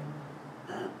trip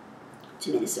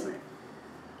to Minnesota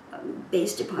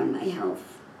based upon my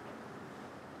health.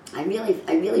 I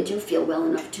really do feel well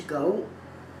enough to go,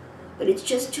 but it's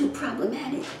just too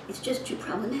problematic. It's just too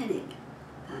problematic.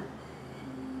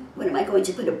 When am I going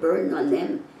to put a burden on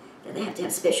them that they have to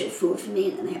have special food for me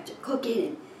and then they have to cook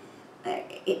it?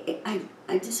 And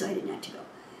I decided not to go.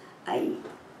 I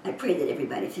pray that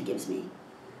everybody forgives me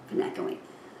for not going.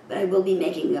 But I will be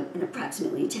making an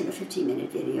approximately 10 or 15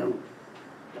 minute video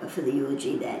for the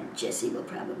eulogy that Jesse will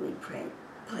probably play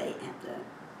at the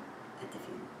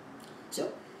funeral.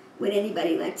 So, would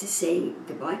anybody like to say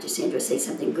goodbye to Sandra, say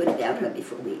something good about her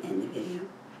before we end the video?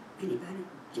 Anybody?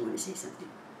 Do you want to say something?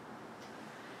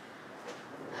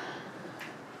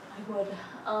 I would.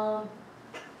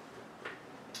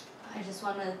 I just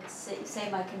want to say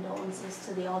my condolences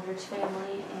to the Aldrich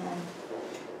family,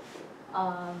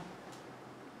 and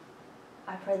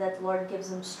I pray that the Lord gives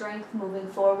them strength moving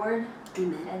forward.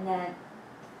 Amen. And that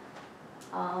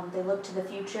they look to the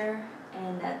future,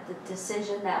 and that the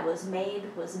decision that was made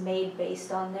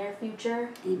based on their future.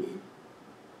 Amen.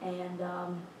 And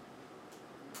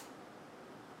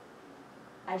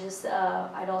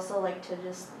I'd also like to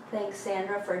just thank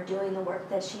Sandra for doing the work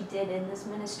that she did in this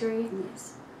ministry.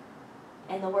 Yes.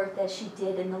 And the work that she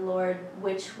did in the Lord,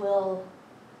 which will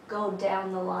go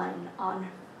down the line on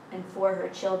and for her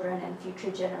children and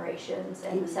future generations,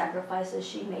 and Amen. the sacrifices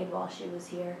she made while she was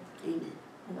here. Amen.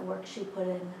 And the work she put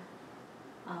in.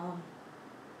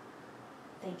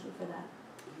 Thank you for that.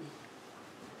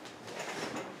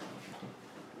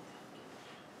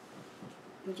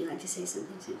 Would you like to say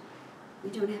something, Sam? You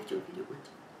don't have to if you don't want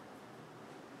to.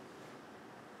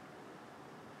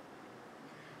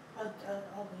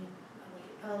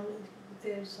 I'll wait.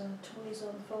 There's Tony's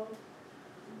on the phone.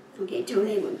 Okay,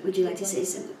 Tony, would you like to say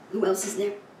something? Who else is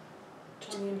there?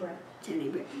 Tony and Brett. Tony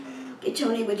and Brett. Okay,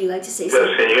 Tony, would you like to say Yes,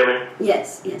 something? can you hear me?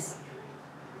 Yes, yes.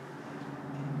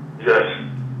 Yes,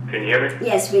 can you hear me?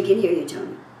 Yes, we can hear you,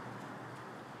 Tony.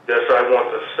 Yes, I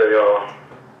want to say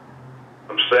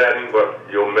I'm saddened, but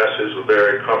your message was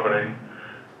very comforting.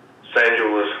 Sandra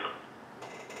was,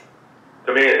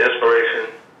 to me, an inspiration.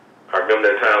 I remember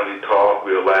that time we talked,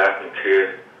 we laughed and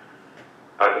kid.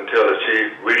 I can tell that she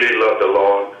really loved the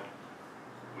Lord.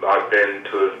 I've been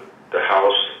to the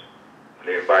house, and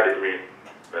they invited me,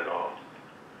 and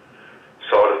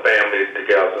saw the family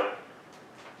together.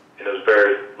 And it was a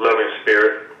very loving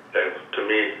spirit. And to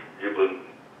me,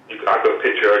 I could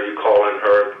picture you calling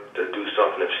her to do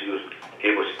something. If she was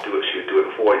able to do it, she would do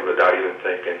it for you without even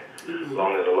thinking, as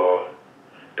long as the Lord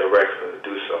directs her to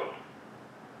do so.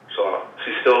 So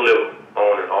she still lives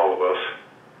on in all of us.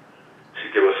 She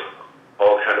gave us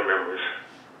all kind of memories.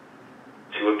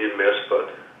 She would be missed,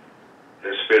 but in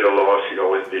the spirit of the Lord, she'd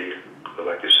always be. But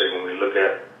like you say, when we look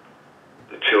at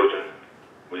the children,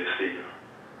 we see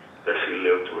that she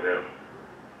lived with them.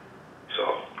 So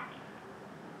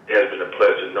it has been a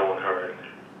pleasure knowing her, and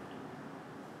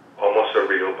almost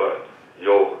surreal, but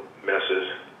your message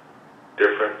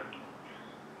different,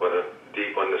 but a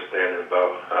deep understanding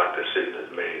about how a decision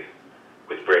is made,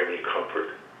 which brings me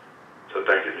comfort. So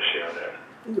thank you for sharing that.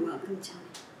 You're welcome, Tony.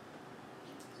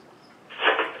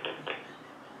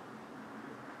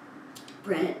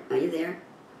 Brett, are you there?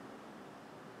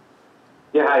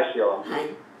 Yeah, hi Sheila. Hi.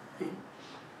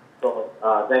 So,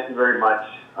 thank you very much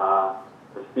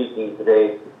for speaking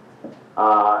today.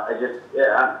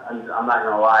 I'm not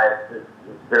going to lie, it's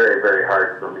very, very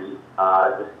hard for me.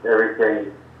 Just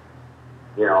everything,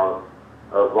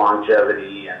 of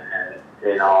longevity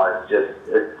and I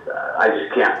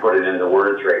just can't put it into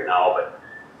words right now.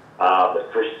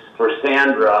 But for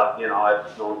Sandra,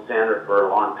 I've known Sandra for a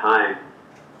long time,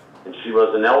 and she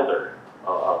was an elder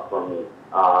for me.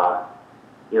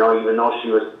 Even though she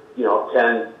was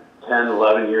 10,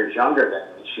 11 years younger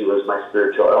than me. She was my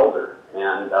spiritual elder.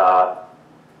 And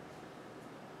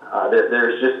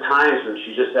there's just times when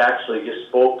she just actually just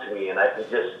spoke to me, and I could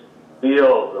just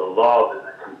feel the love and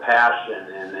the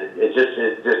compassion, and it just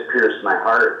pierced my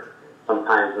heart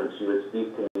sometimes when she would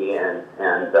speak to me and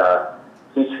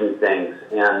teach me things.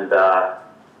 And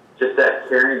just that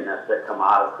caringness that come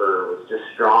out of her was just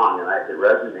strong, and I could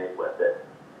resonate with it.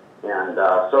 And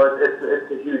so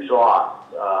it's a huge loss,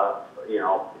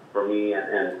 for me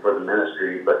and for the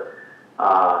ministry. But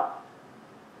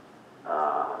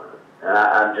and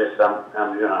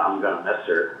I'm gonna miss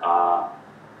her.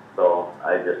 So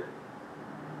I just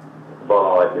about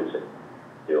all I can say.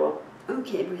 Sheila.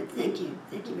 Okay, Brett, thank you.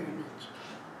 Thank you very much.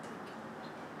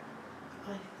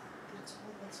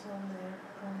 That's on there.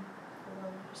 Hold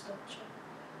on, just double check.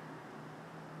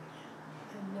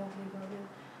 And nobody wrote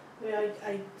it.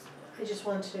 I just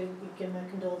want to give my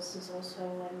condolences also,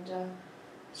 and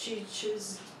she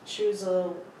was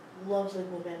a lovely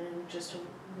woman and just a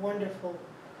wonderful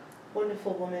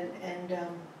woman,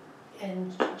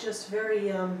 and just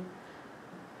very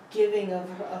giving of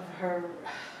her.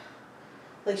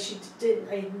 Like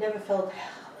I never felt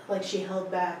like she held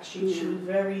back. She was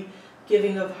very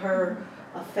giving of her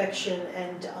affection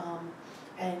and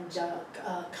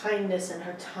kindness and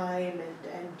her time,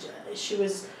 and she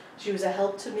was a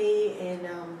help to me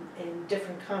in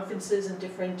different conferences and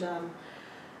different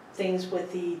things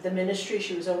with the ministry.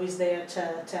 She was always there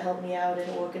to help me out and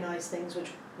organize things,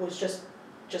 which was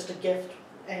just a gift,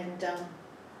 and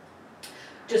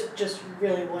just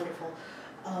really wonderful.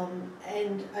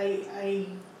 And I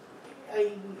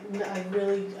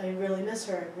really miss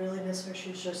her. I really miss her.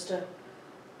 She's just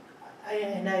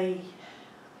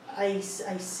I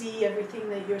see everything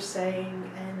that you're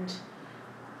saying, and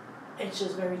it's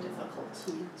just very difficult.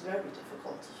 It's very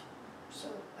difficult. So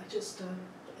I just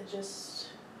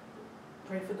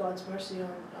pray for God's mercy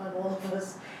on all of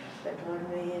us, and on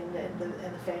me and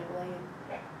the family.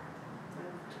 And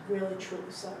I'm really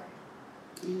truly sorry.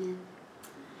 Amen.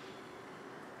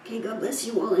 Okay, God bless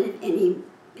you all. And if any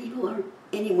people or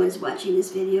anyone's watching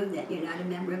this video that you're not a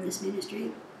member of this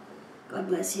ministry, God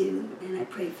bless you, and I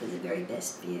pray for the very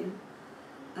best for you.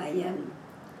 I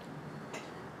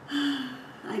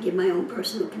give my own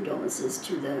personal condolences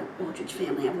to the Aldrich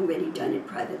family. I've already done it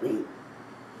privately.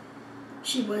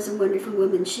 She was a wonderful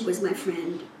woman. She was my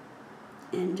friend.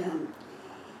 And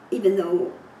even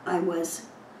though I was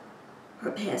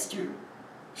her pastor,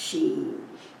 she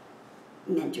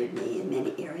mentored me in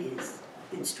many areas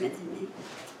and strengthened me.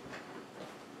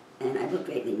 And I will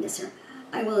greatly miss her.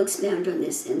 I will expound on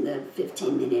this in the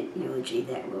 15-minute eulogy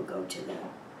that will go to the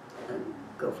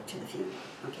funeral.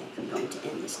 Okay, I'm going to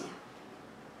end this now.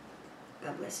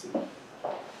 God bless you.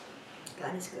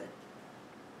 God is good.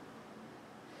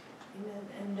 Amen.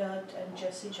 And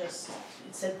Jesse just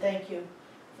said thank you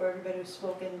for everybody who's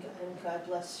spoken, and God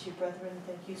bless you, brethren.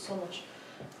 Thank you so much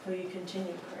for your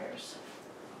continued prayers.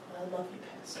 I love you,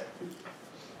 Pastor.